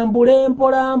mutambule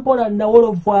mpola mpola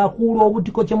nawolofu akuula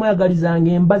obutiko kye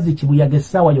mwayagalizanga embazi kibuyaga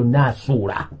essaawa yonna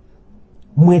asuula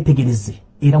mwetegereze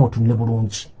era mutunule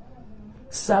bulungi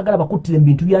saagala bakuttire mu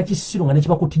bintu bya kisiru nga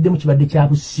nekibakuttiddemu kibadde kya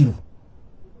busiru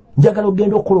njagala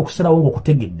ogenda okukola okusalawo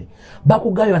ng'okutegedde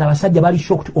bakugambye bano abasajja bali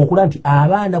shocked okulaba nti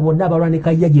abaana bonna abalwana ne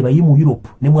kayya gye bayi mu Europe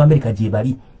ne mu America gye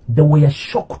bali they were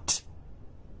shocked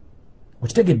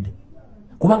okitegedde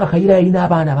kubanga Kayira yalina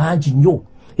abaana bangi nnyo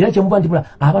era kyemuva nti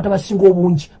abantu abasinga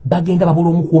obungi bagenda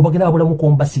babulamu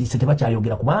kombasirise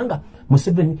tebakyayogera kubanga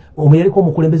Museveni omuyaliko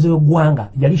omukulembeze w'eggwanga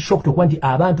yali shocked okuba nti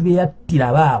abantu bye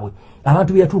yattira baabwe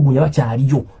abantu bye yatulugunya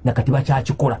bakyaliyo nakati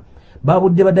bakyakikola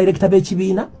babudde badirekita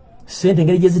b'ekibiina sente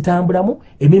engeri gye zitambulamu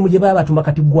emirimu gye baba batuma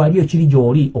kati gwaliyo kiri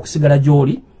gy'oli okusigala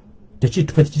gy'oli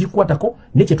tekitukwatako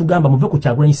ne kye tugamba muve ku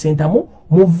Kyagulanyi Ssentamu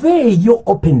muveeyo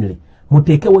openly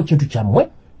muteekewo ekintu kyammwe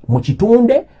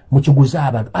mukitunde mukiguze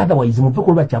abantu otherwise muve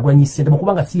ku lwa Kyagulanyi Ssentamu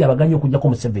kubanga si yabaganya okujjako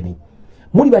Museveni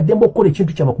muli baddembe okukola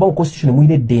ekintu kyammwe kubanga constitution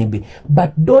muyina eddembe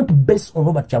but don't base on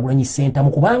Robert Kyagulanyi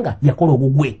Ssentamu kubanga yakola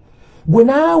ogugwe gwe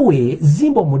naawe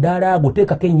zimba omudaala gwo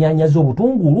teekako ennyaanya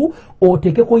z'obutungulu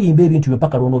oteekeko yimba ebintu byo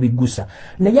mpaka lwono biggusa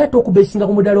naye ate okubeesinga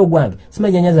ku mudaala ogwange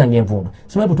simanyi nnyaanya zange envundu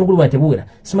simanyi butungulu bwange tebuwera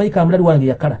simanyi kamulali wange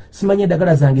yakala simanyi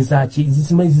endagala zange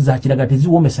za kiragala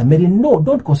teziwoomesa mmere no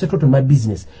don't concentrate on my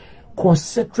business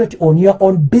concentrate on your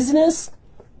own business.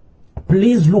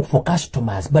 Please look for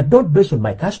customers, but don't base on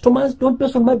my customers, don't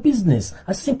base on my business.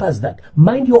 As simple as that.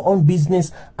 Mind your own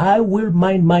business, I will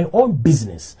mind my own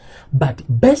business. But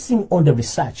basing on the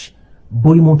research,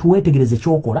 buli muntu wetegereze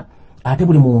kyokola, ate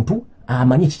buli muntu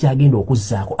amanyi kikyagenda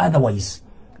okuzzaako. Otherwise,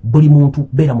 buli muntu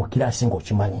beera mu kiraasi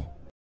ng'okimanyi.